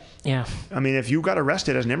ICE. Yep. Yeah. I mean, if you got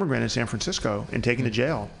arrested as an immigrant in San Francisco and taken to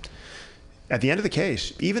jail, at the end of the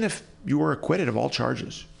case, even if you were acquitted of all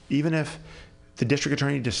charges, even if the district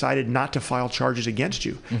attorney decided not to file charges against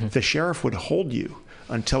you, the sheriff would hold you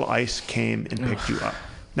until ICE came and picked you up.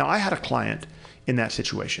 Now, I had a client in that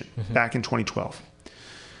situation back in 2012.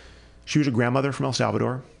 She was a grandmother from El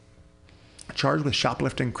Salvador, charged with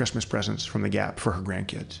shoplifting Christmas presents from the Gap for her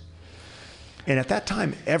grandkids. And at that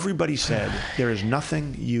time, everybody said, there is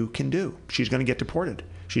nothing you can do. She's going to get deported.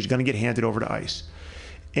 She's going to get handed over to ICE.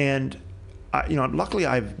 And luckily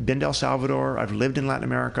I've been to El Salvador. I've lived in Latin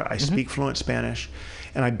America. I speak fluent Spanish.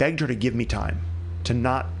 And I begged her to give me time, to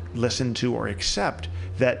not listen to or accept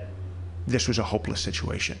that this was a hopeless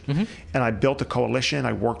situation. And I built a coalition.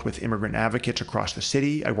 I worked with immigrant advocates across the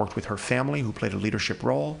city. I worked with her family, who played a leadership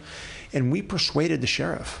role. And we persuaded the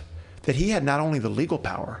sheriff that he had not only the legal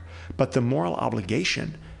power, but the moral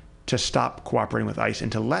obligation to stop cooperating with ICE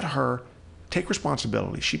and to let her take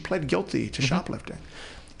responsibility. She pled guilty to shoplifting,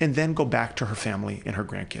 and then go back to her family and her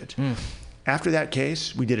grandkids. After that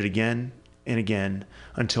case, we did it again and again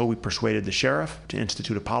until we persuaded the sheriff to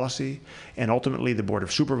institute a policy, and ultimately the Board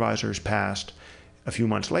of Supervisors passed, a few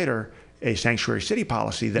months later, a sanctuary city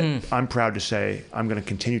policy that I'm proud to say I'm going to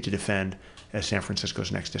continue to defend as San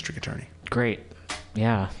Francisco's next district attorney. Great.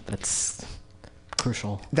 Yeah, that's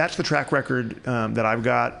crucial. That's the track record that I've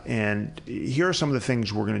got, and here are some of the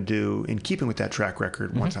things we're going to do in keeping with that track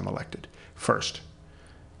record once I'm elected. First,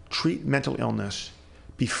 treat mental illness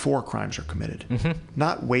before crimes are committed,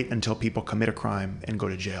 not wait until people commit a crime and go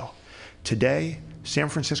to jail. Today, San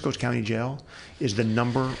Francisco's county jail is the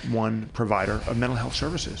 #1 provider of mental health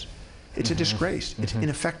services. It's a disgrace. It's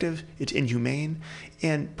ineffective. It's inhumane.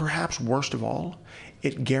 And perhaps worst of all,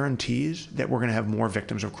 it guarantees that we're going to have more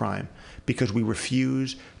victims of crime because we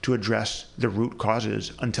refuse to address the root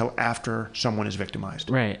causes until after someone is victimized.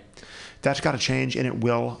 Right. That's got to change, and it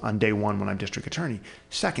will on day one when I'm district attorney.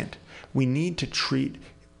 Second, we need to treat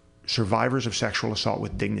survivors of sexual assault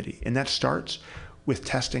with dignity, and that starts with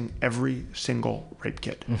testing every single rape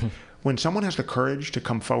kit. When someone has the courage to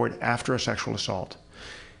come forward after a sexual assault,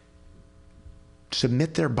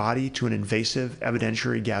 submit their body to an invasive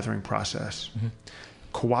evidentiary gathering process,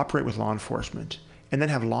 cooperate with law enforcement, and then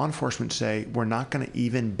have law enforcement say, we're not going to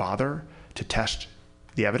even bother to test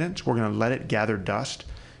the evidence. We're going to let it gather dust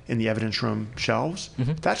in the evidence room shelves.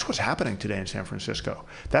 That's what's happening today in San Francisco.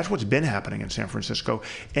 That's what's been happening in San Francisco,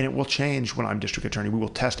 and it will change when I'm district attorney. We will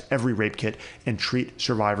test every rape kit and treat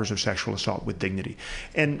survivors of sexual assault with dignity.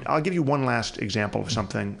 And I'll give you one last example of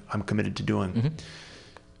something I'm committed to doing.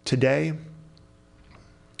 Today,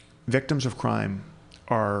 victims of crime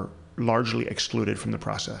are largely excluded from the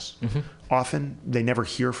process. Often, they never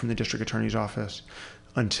hear from the district attorney's office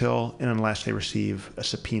until and unless they receive a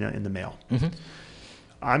subpoena in the mail.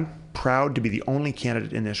 I'm proud to be the only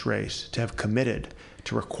candidate in this race to have committed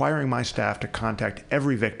to requiring my staff to contact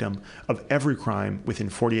every victim of every crime within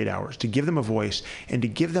 48 hours, to give them a voice and to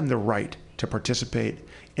give them the right to participate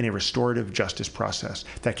in a restorative justice process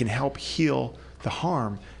that can help heal the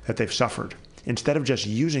harm that they've suffered, instead of just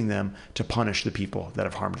using them to punish the people that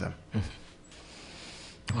have harmed them.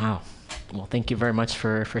 Wow. Well, thank you very much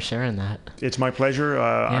for sharing that. It's my pleasure.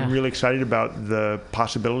 I'm really excited about the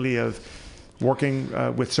possibility of working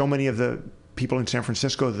with so many of the people in San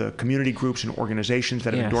Francisco, the community groups and organizations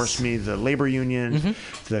that have endorsed me, the labor unions,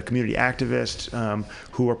 the community activists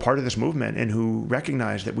who are part of this movement and who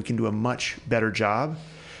recognize that we can do a much better job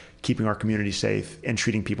keeping our community safe and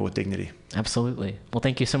treating people with dignity. Absolutely. Well,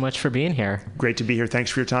 thank you so much for being here. Great to be here.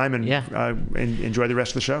 Thanks for your time, and enjoy the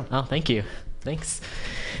rest of the show. Oh, thank you. Thanks.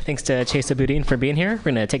 Thanks to Chesa Boudin for being here. We're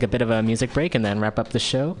going to take a bit of a music break and then wrap up the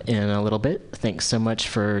show in a little bit. Thanks so much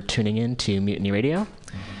for tuning in to Mutiny Radio.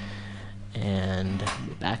 And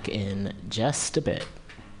be back in just a bit.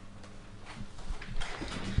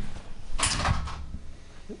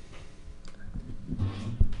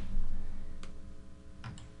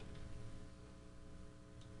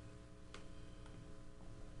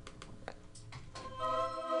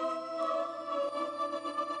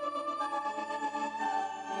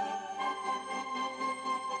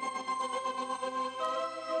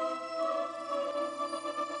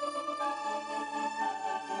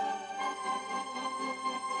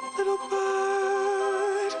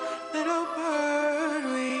 Little bird,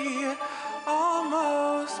 we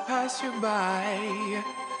almost passed you by.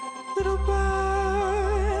 Little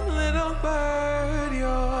bird,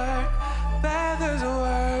 your back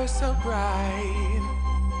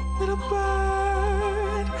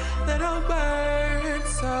little bird,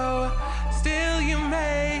 so still you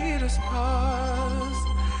made us pause.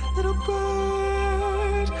 Little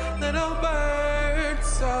bird,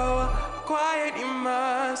 so quiet you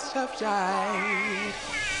must have died.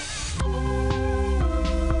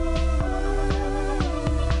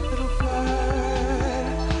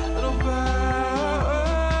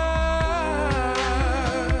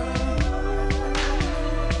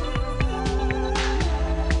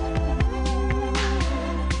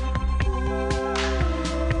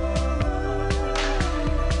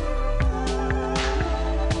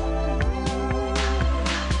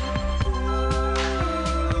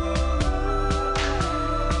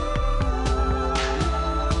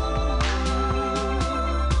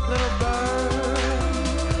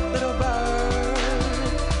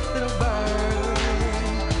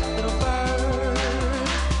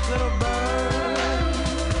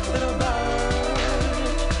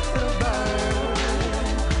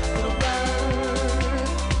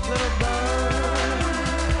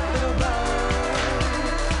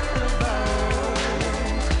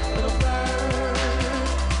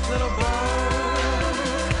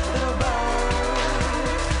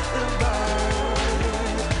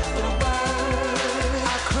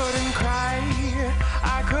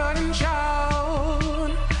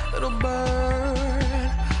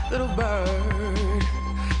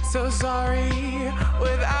 So sorry,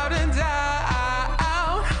 without a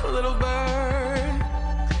doubt, little bird,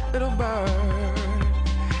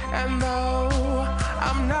 and though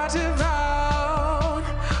I'm not devout,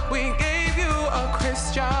 we gave you a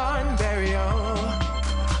Christian burial.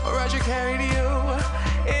 Roger carried you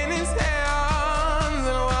in his hands,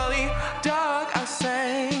 and while he dug, I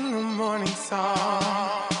sang a morning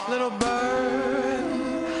song. Little bird,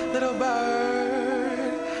 little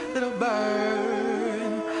bird, little bird.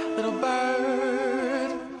 Little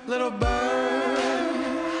bird, little bird, little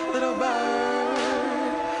bird, little bird, little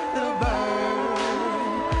bird, little bird, little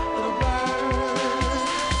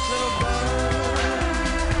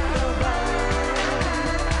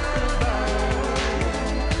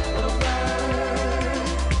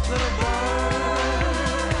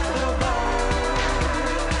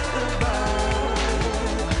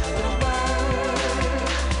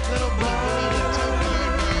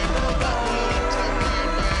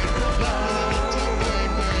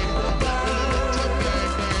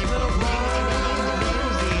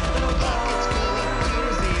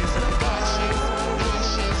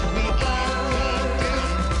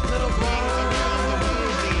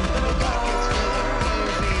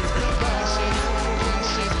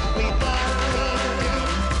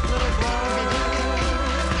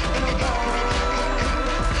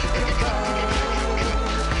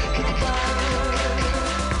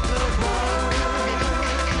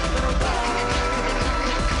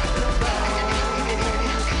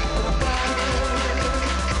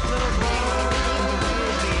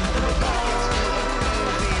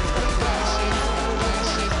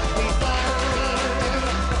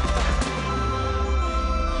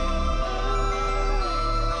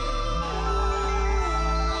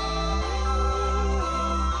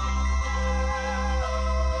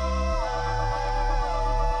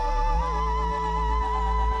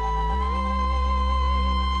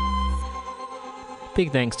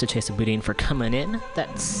Big thanks to Chesa Boudin for coming in.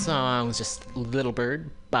 That song was just Little Bird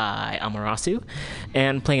by Amarasu.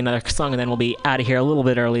 And playing another song, and then we'll be out of here a little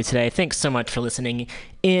bit early today. Thanks so much for listening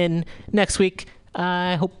in. Next week,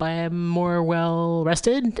 I hope I am more well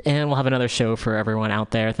rested, and we'll have another show for everyone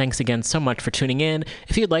out there. Thanks again so much for tuning in.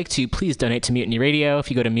 If you'd like to, please donate to Mutiny Radio.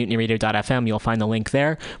 If you go to mutinyradio.fm, you'll find the link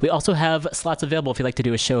there. We also have slots available if you'd like to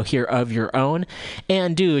do a show here of your own.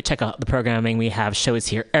 And do check out the programming. We have shows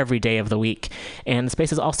here every day of the week. And the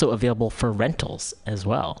space is also available for rentals as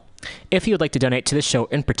well. If you would like to donate to the show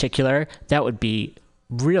in particular, that would be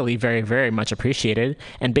really very, very much appreciated.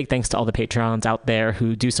 And big thanks to all the patrons out there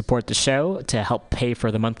who do support the show to help pay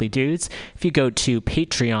for the monthly dues. If you go to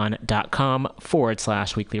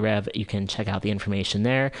patreon.com/weeklyrev, you can check out the information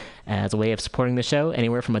there as a way of supporting the show.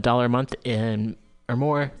 Anywhere from $1 a month or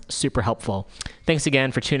more, super helpful. Thanks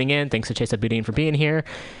again for tuning in. Thanks to Chesa Boudin for being here.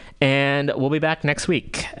 And we'll be back next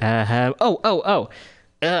week. Yeah, a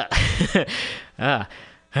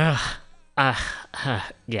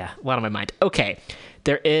lot on my mind. Okay.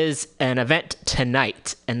 There is an event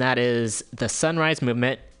tonight, and that is the Sunrise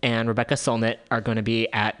Movement and Rebecca Solnit are going to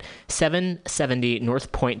be at 770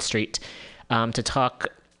 North Point Street to talk.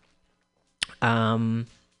 There's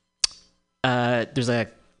a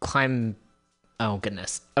climb. Oh,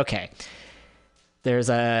 goodness. Okay. Today's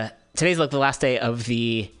like the last day of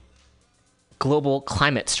the global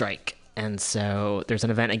climate strike. And so there's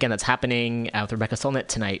an event, again, that's happening with Rebecca Solnit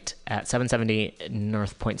tonight at 770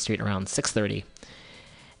 North Point Street around 6:30.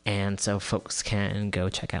 And so folks can go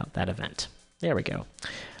check out that event. There we go.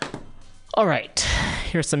 All right,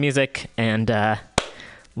 here's some music, and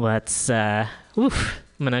let's, I'm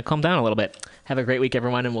going to calm down a little bit. Have a great week,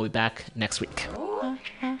 everyone, and we'll be back next week.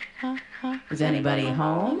 Is anybody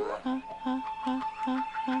home?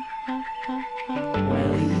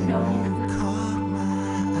 Well, you know.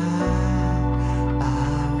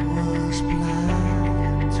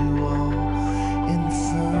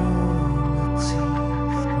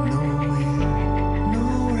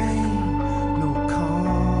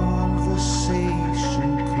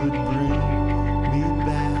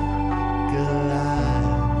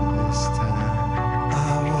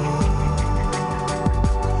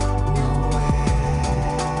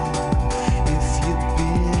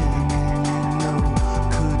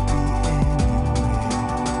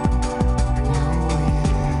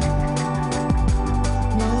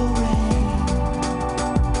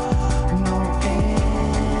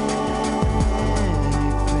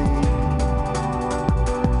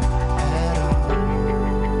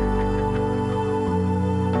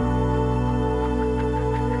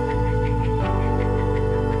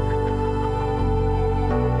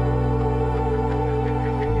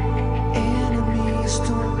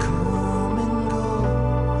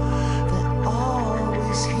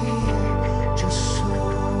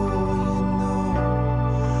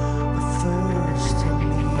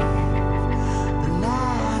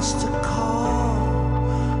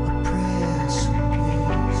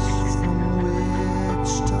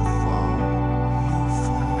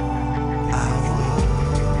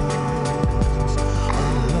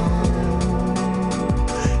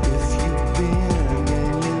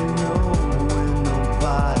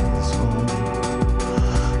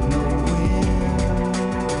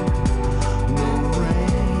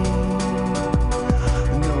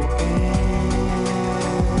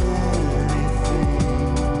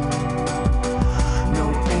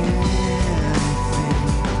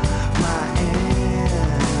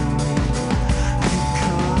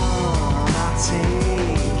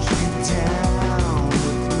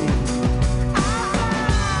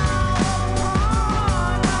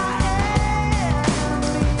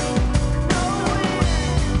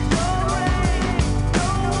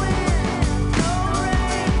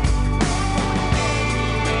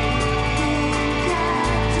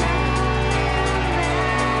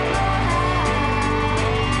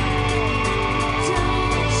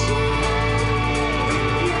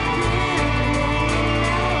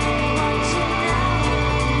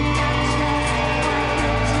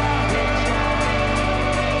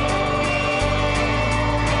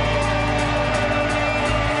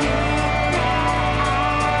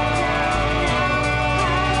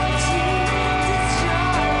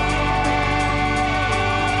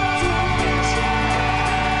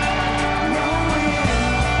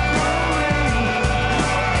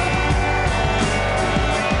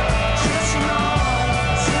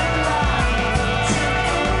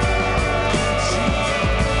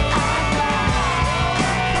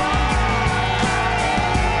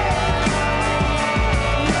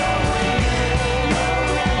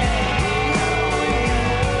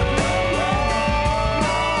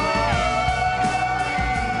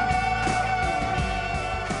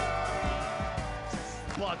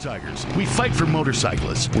 Tigers. We fight for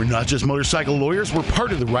motorcyclists. We're not just motorcycle lawyers, we're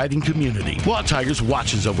part of the riding community. Law Tigers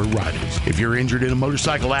watches over riders. If you're injured in a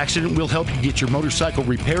motorcycle accident, we'll help you get your motorcycle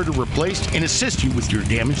repaired or replaced and assist you with your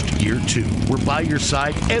damaged gear too. We're by your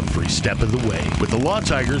side every step of the way. With the Law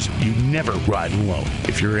Tigers, you never ride alone.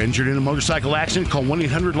 If you're injured in a motorcycle accident, call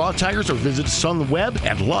 1-800-LAW-TIGERS or visit us on the web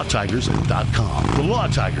at lawtigers.com. The Law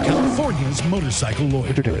Tigers, California's motorcycle lawyer.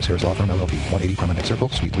 Victor Terrace, Harris Law Firm, LLP, 180 Promenade Circle,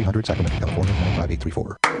 Suite 300, Sacramento, California,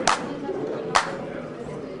 95834.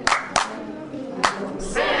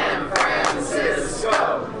 San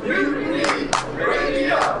Francisco, Mutiny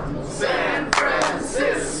Radio. San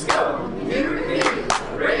Francisco, Mutiny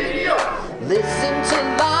Radio. Listen to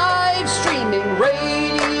live streaming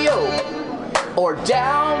radio or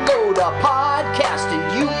download a podcast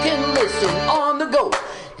and you can listen on the go.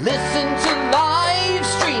 Listen to live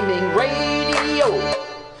streaming radio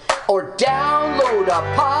or download a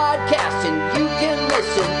podcast and you can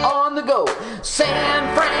listen on the go.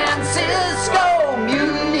 San Francisco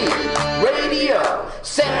Mutiny Radio.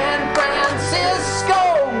 San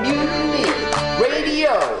Francisco Mutiny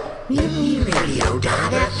Radio.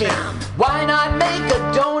 MutinyRadio.fm. Why not make a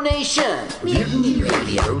donation?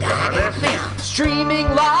 MutinyRadio.fm. Streaming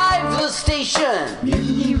live the station,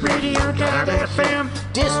 MutinyRadio.fm.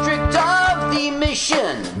 District of the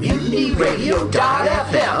Mission,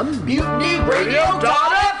 MutinyRadio.fm.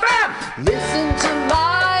 MutinyRadio.fm. Listen to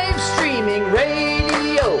live streaming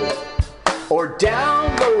radio or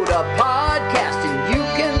download a podcast and you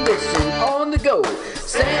can listen on the go.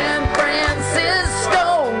 San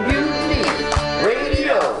Francisco Mutiny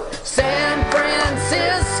Radio. San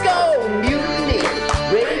Francisco Mutiny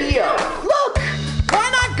Radio. Look, why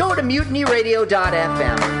not go to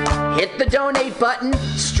MutinyRadio.fm? Hit the donate button,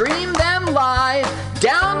 stream them live,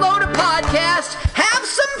 download a podcast, have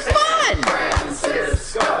some fun! San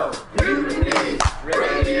Francisco Mutiny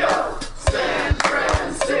Radio. San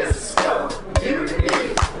Francisco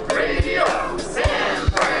Mutiny Radio. San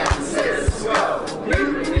Francisco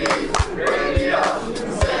Mutiny Radio.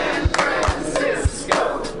 San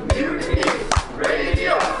Francisco Mutiny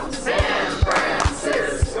Radio. San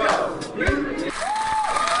Francisco Mutiny.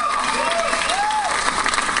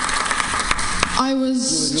 I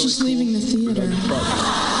was just leaving the theater.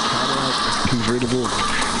 Convertible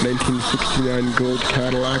 1969 gold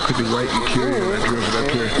Cadillac with the white interior. I drove it up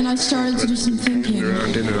here. And I started to do some thinking.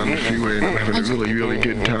 Around in it on the freeway, and I'm having a really, really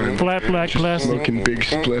good time. Flat black glass. Smoking big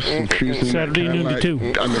spliffs and cruising Saturday noon to 2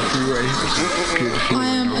 on the freeway. Good to see I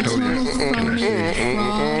am a total phony,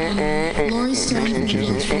 fraud, and Laurie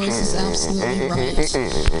Stone's voice is absolutely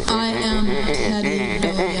right. I am Teddy,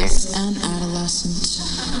 rebellious, and adolescent.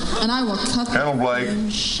 And I will cut the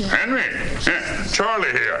shit. Henry, yeah,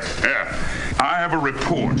 Charlie here. Yeah, I have a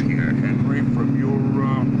report here, Henry, from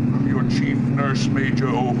your chief nurse, Major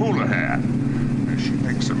O'Houlihan. She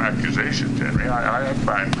makes some accusations, Henry. I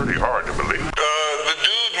find pretty hard to believe. The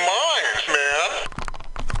dude minds, man.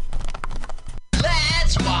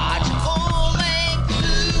 Let's watch a full-length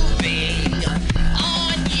movie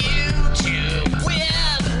on YouTube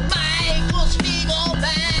with Michael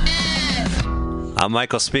Spiegelman. I'm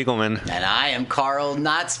Michael Spiegelman. And I am Carl,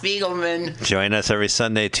 not Spiegelman. Join us every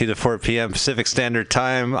Sunday, 2 to 4 p.m. Pacific Standard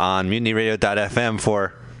Time on MutinyRadio.fm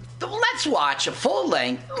for Let's watch a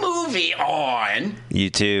full-length movie on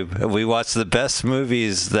YouTube. We watch the best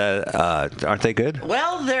movies that aren't they good?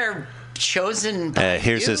 Well, they're chosen by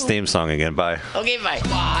here's you. his theme song again. Bye. Okay, bye.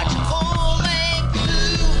 Watch a full-length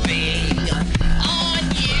movie on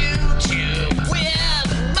YouTube with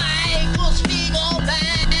Michael Spiegelman.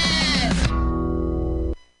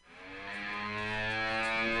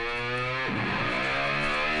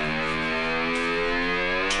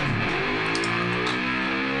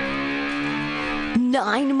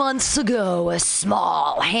 Nine months ago, a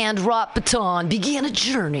small hand-wrought baton began a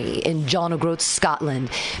journey in John O'Groats, Scotland,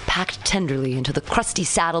 packed tenderly into the crusty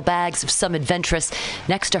saddlebags of some adventuress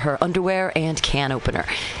next to her underwear and can opener.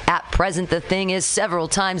 At present, the thing is several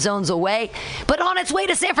time zones away, but on its way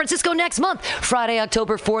to San Francisco next month. Friday,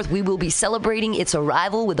 October 4th, we will be celebrating its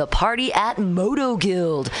arrival with a party at Moto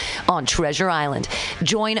Guild on Treasure Island.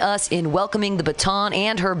 Join us in welcoming the baton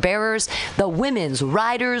and her bearers, the Women's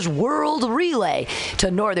Riders World Relay, to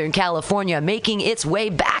Northern California, making its way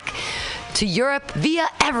back to Europe via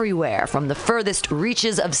everywhere from the furthest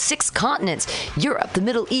reaches of 6 continents, Europe, the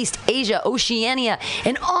Middle East, Asia, Oceania,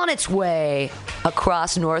 and on its way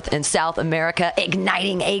across North and South America,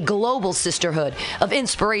 igniting a global sisterhood of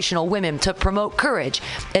inspirational women to promote courage,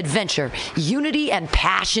 adventure, unity, and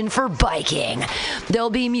passion for biking. There'll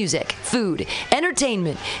be music, food,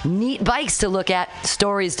 entertainment, neat bikes to look at,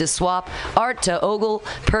 stories to swap, art to ogle,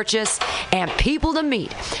 purchase, and people to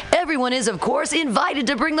meet. Everyone is, of course, invited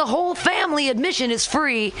to bring the whole family. Admission is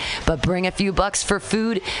free, but bring a few bucks for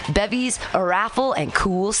food, bevies, a raffle, and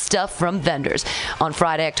cool stuff from vendors. On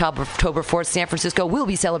Friday, October 4th, San Francisco will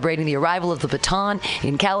be celebrating the arrival of the baton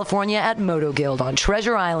in California at Moto Guild on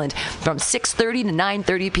Treasure Island from 6:30 to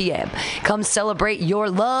 9:30 p.m. Come celebrate your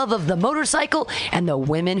love of the motorcycle and the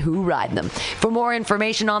women who ride them. For more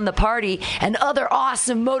information on the party and other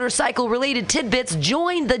awesome motorcycle-related tidbits,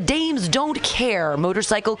 join the Dames Don't Care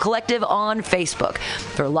Motorcycle Collective on Facebook.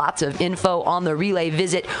 For lots of info on the relay,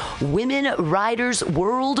 visit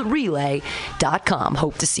WomenRidersWorldRelay.com.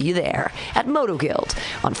 Hope to see you there at Moto Guild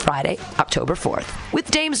on Friday, October 4th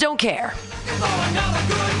with Dames Don't Care.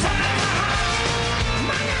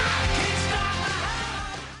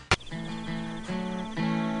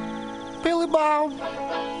 Billy Bob,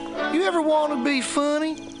 you ever want to be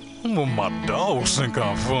funny? Well, my dogs think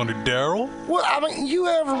I'm funny, Daryl. Well, I mean, you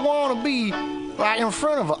ever want to be like in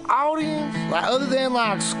front of an audience, like other than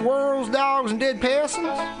like squirrels, dogs, and dead peasants?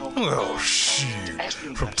 Oh, shoot.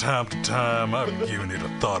 From time to time, I've been giving it a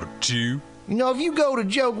thought or two. You know, if you go to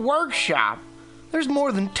Joke Workshop, there's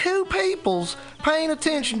more than 2 peoples paying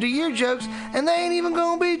attention to your jokes, and they ain't even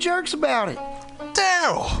gonna be jerks about it.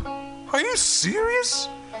 hell? Are you serious?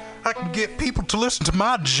 I can get people to listen to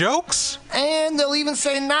my jokes? And they'll even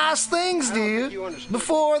say nice things, dude,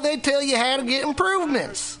 before they tell you how to get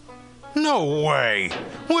improvements. No way.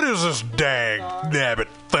 What is this dag-nabbit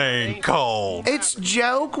thing called? It's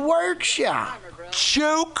Joke Workshop.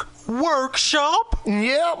 Joke Workshop?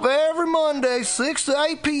 Yep, every Monday, 6 to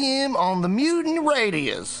 8 p.m. on the Mutiny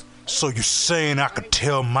Radios. So you're saying I could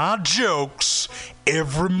tell my jokes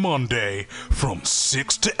every Monday from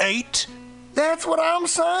 6 to 8? That's what I'm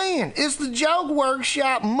saying. It's the Joke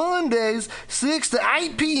Workshop Mondays, 6 to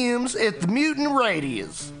 8 p.m. at the Mutiny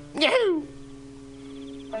Radios. Yahoo!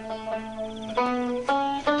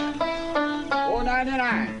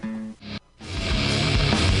 $4.99.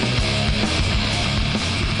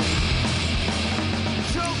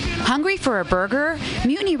 Hungry for a burger?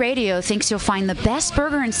 Mutiny Radio thinks you'll find the best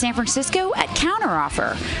burger in San Francisco at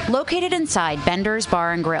Counteroffer, located inside Bender's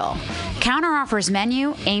Bar and Grill. Counteroffer's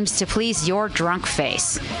menu aims to please your drunk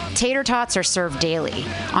face. Tater tots are served daily.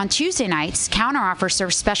 On Tuesday nights, Counteroffer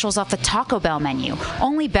serves specials off the Taco Bell menu,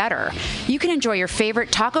 only better. You can enjoy your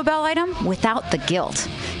favorite Taco Bell item without the guilt.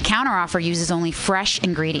 Counteroffer uses only fresh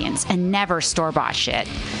ingredients and never store-bought shit.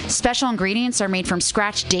 Special ingredients are made from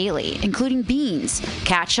scratch daily, including beans,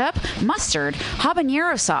 ketchup, mustard,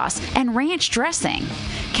 habanero sauce, and ranch dressing.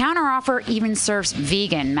 Counteroffer even serves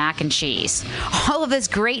vegan mac and cheese. All of this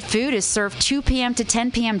great food is served 2 p.m. to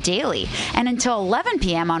 10 p.m. daily and until 11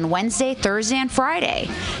 p.m. on Wednesday, Thursday, and Friday.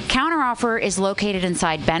 Counteroffer is located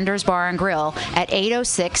inside Bender's Bar and Grill at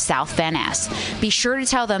 806 South Van Ness. Be sure to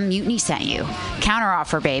tell them Mutiny sent you.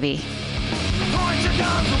 Counteroffer, baby.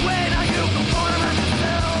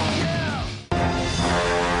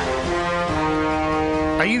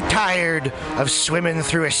 Are you tired of swimming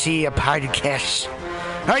through a sea of podcasts?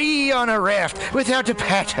 Are ye on a raft without a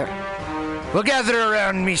paddle? Well, gather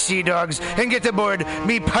around me, sea dogs, and get aboard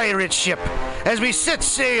me pirate ship as we set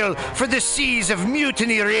sail for the seas of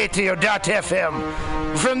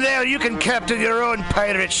MutinyRadio.fm. From there, you can captain your own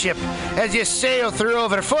pirate ship as you sail through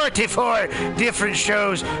over 44 different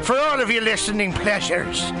shows for all of your listening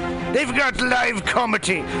pleasures. They've got live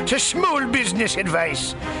comedy to small business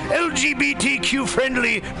advice, LGBTQ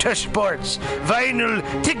friendly to sports, vinyl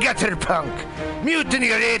to gutter punk.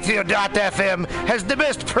 MutinyRadio.fm has the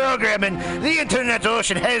best programming the internet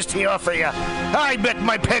ocean has to offer you. I bet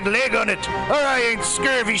my peg leg on it, or I ain't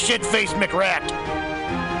scurvy shit-faced McRat.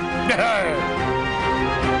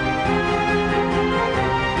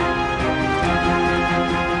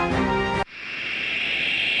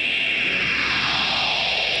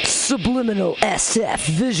 Subliminal SF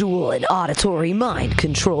visual and auditory mind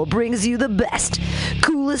control brings you the best,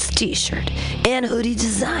 coolest t-shirt and hoodie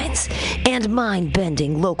designs and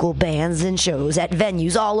mind-bending local bands and shows at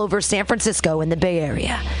venues all over San Francisco and the Bay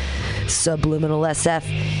Area. Subliminal SF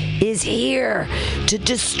is here to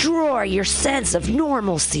destroy your sense of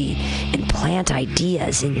normalcy and plant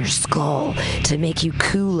ideas in your skull to make you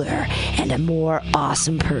cooler and a more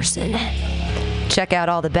awesome person. Check out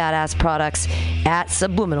all the badass products at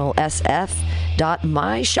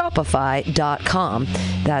subliminalsf.myshopify.com.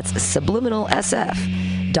 That's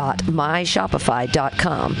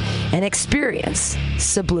subliminalsf.myshopify.com and experience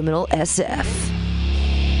Subliminal SF.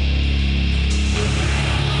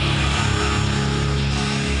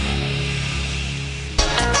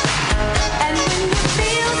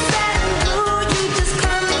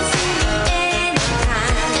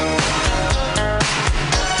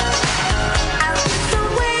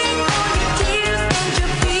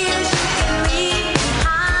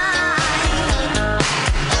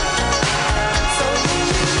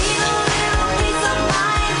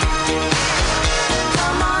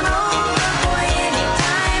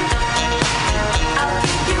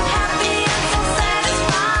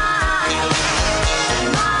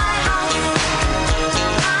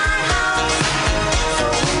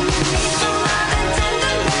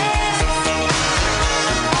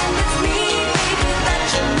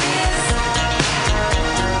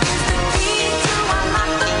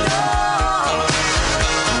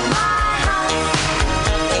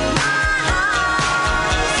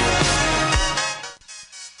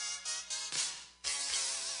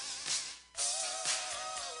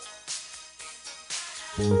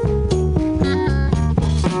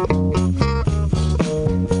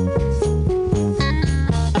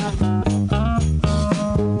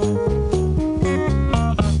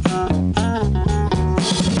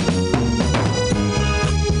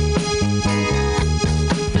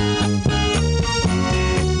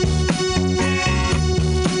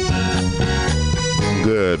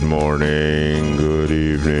 Good morning, good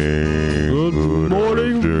evening, good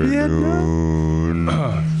morning, afternoon.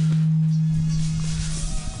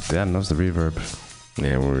 Damn, that was the reverb.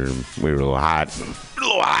 Yeah, we're a little hot. A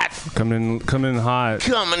little hot. Coming in hot.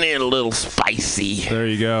 Coming in a little spicy. There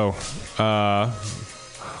you go.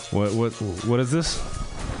 What is this?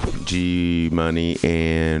 G Money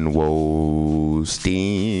and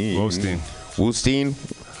Wostein.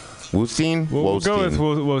 We'll go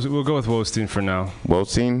with Wostein for now.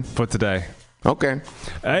 Wostein for today. Okay.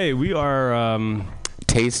 Hey, we are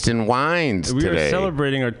tasting wines we today. Are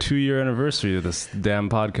celebrating our 2-year anniversary of this damn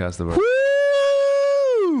podcast of ours.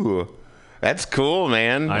 Woo! That's cool,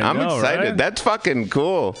 man. I'm know, excited. Right? That's fucking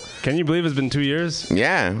cool. Can you believe it's been 2 years?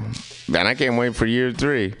 Yeah. And I can't wait for year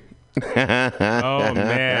 3. Oh,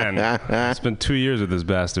 man. It's been 2 years with this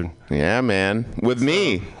bastard. Yeah, man. With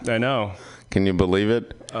me. I know. Can you believe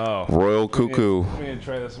it? Oh. Royal Cuckoo. We need to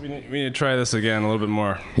try this. We need to try this again a little bit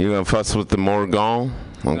more. You gonna fuss with the Morgon?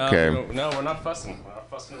 Okay. No, we're not fussing. We're not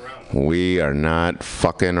fussing around. We are not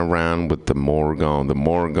fucking around with the Morgon. The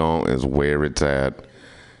Morgon is where it's at.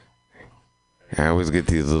 I always get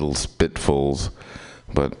these little spitfuls,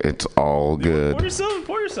 but it's all good. Pour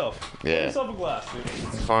yourself. Yeah. Pour yourself a glass, dude.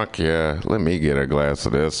 Fuck yeah. Let me get a glass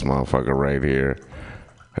of this motherfucker right here.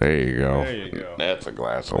 There you go. There you go. That's a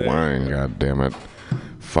glass of wine, God damn it.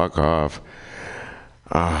 Fuck off.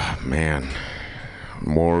 Ah, man.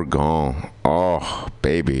 Morgon. Oh,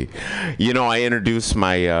 baby. You know, I introduced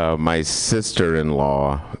my my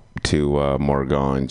sister-in-law to Morgon.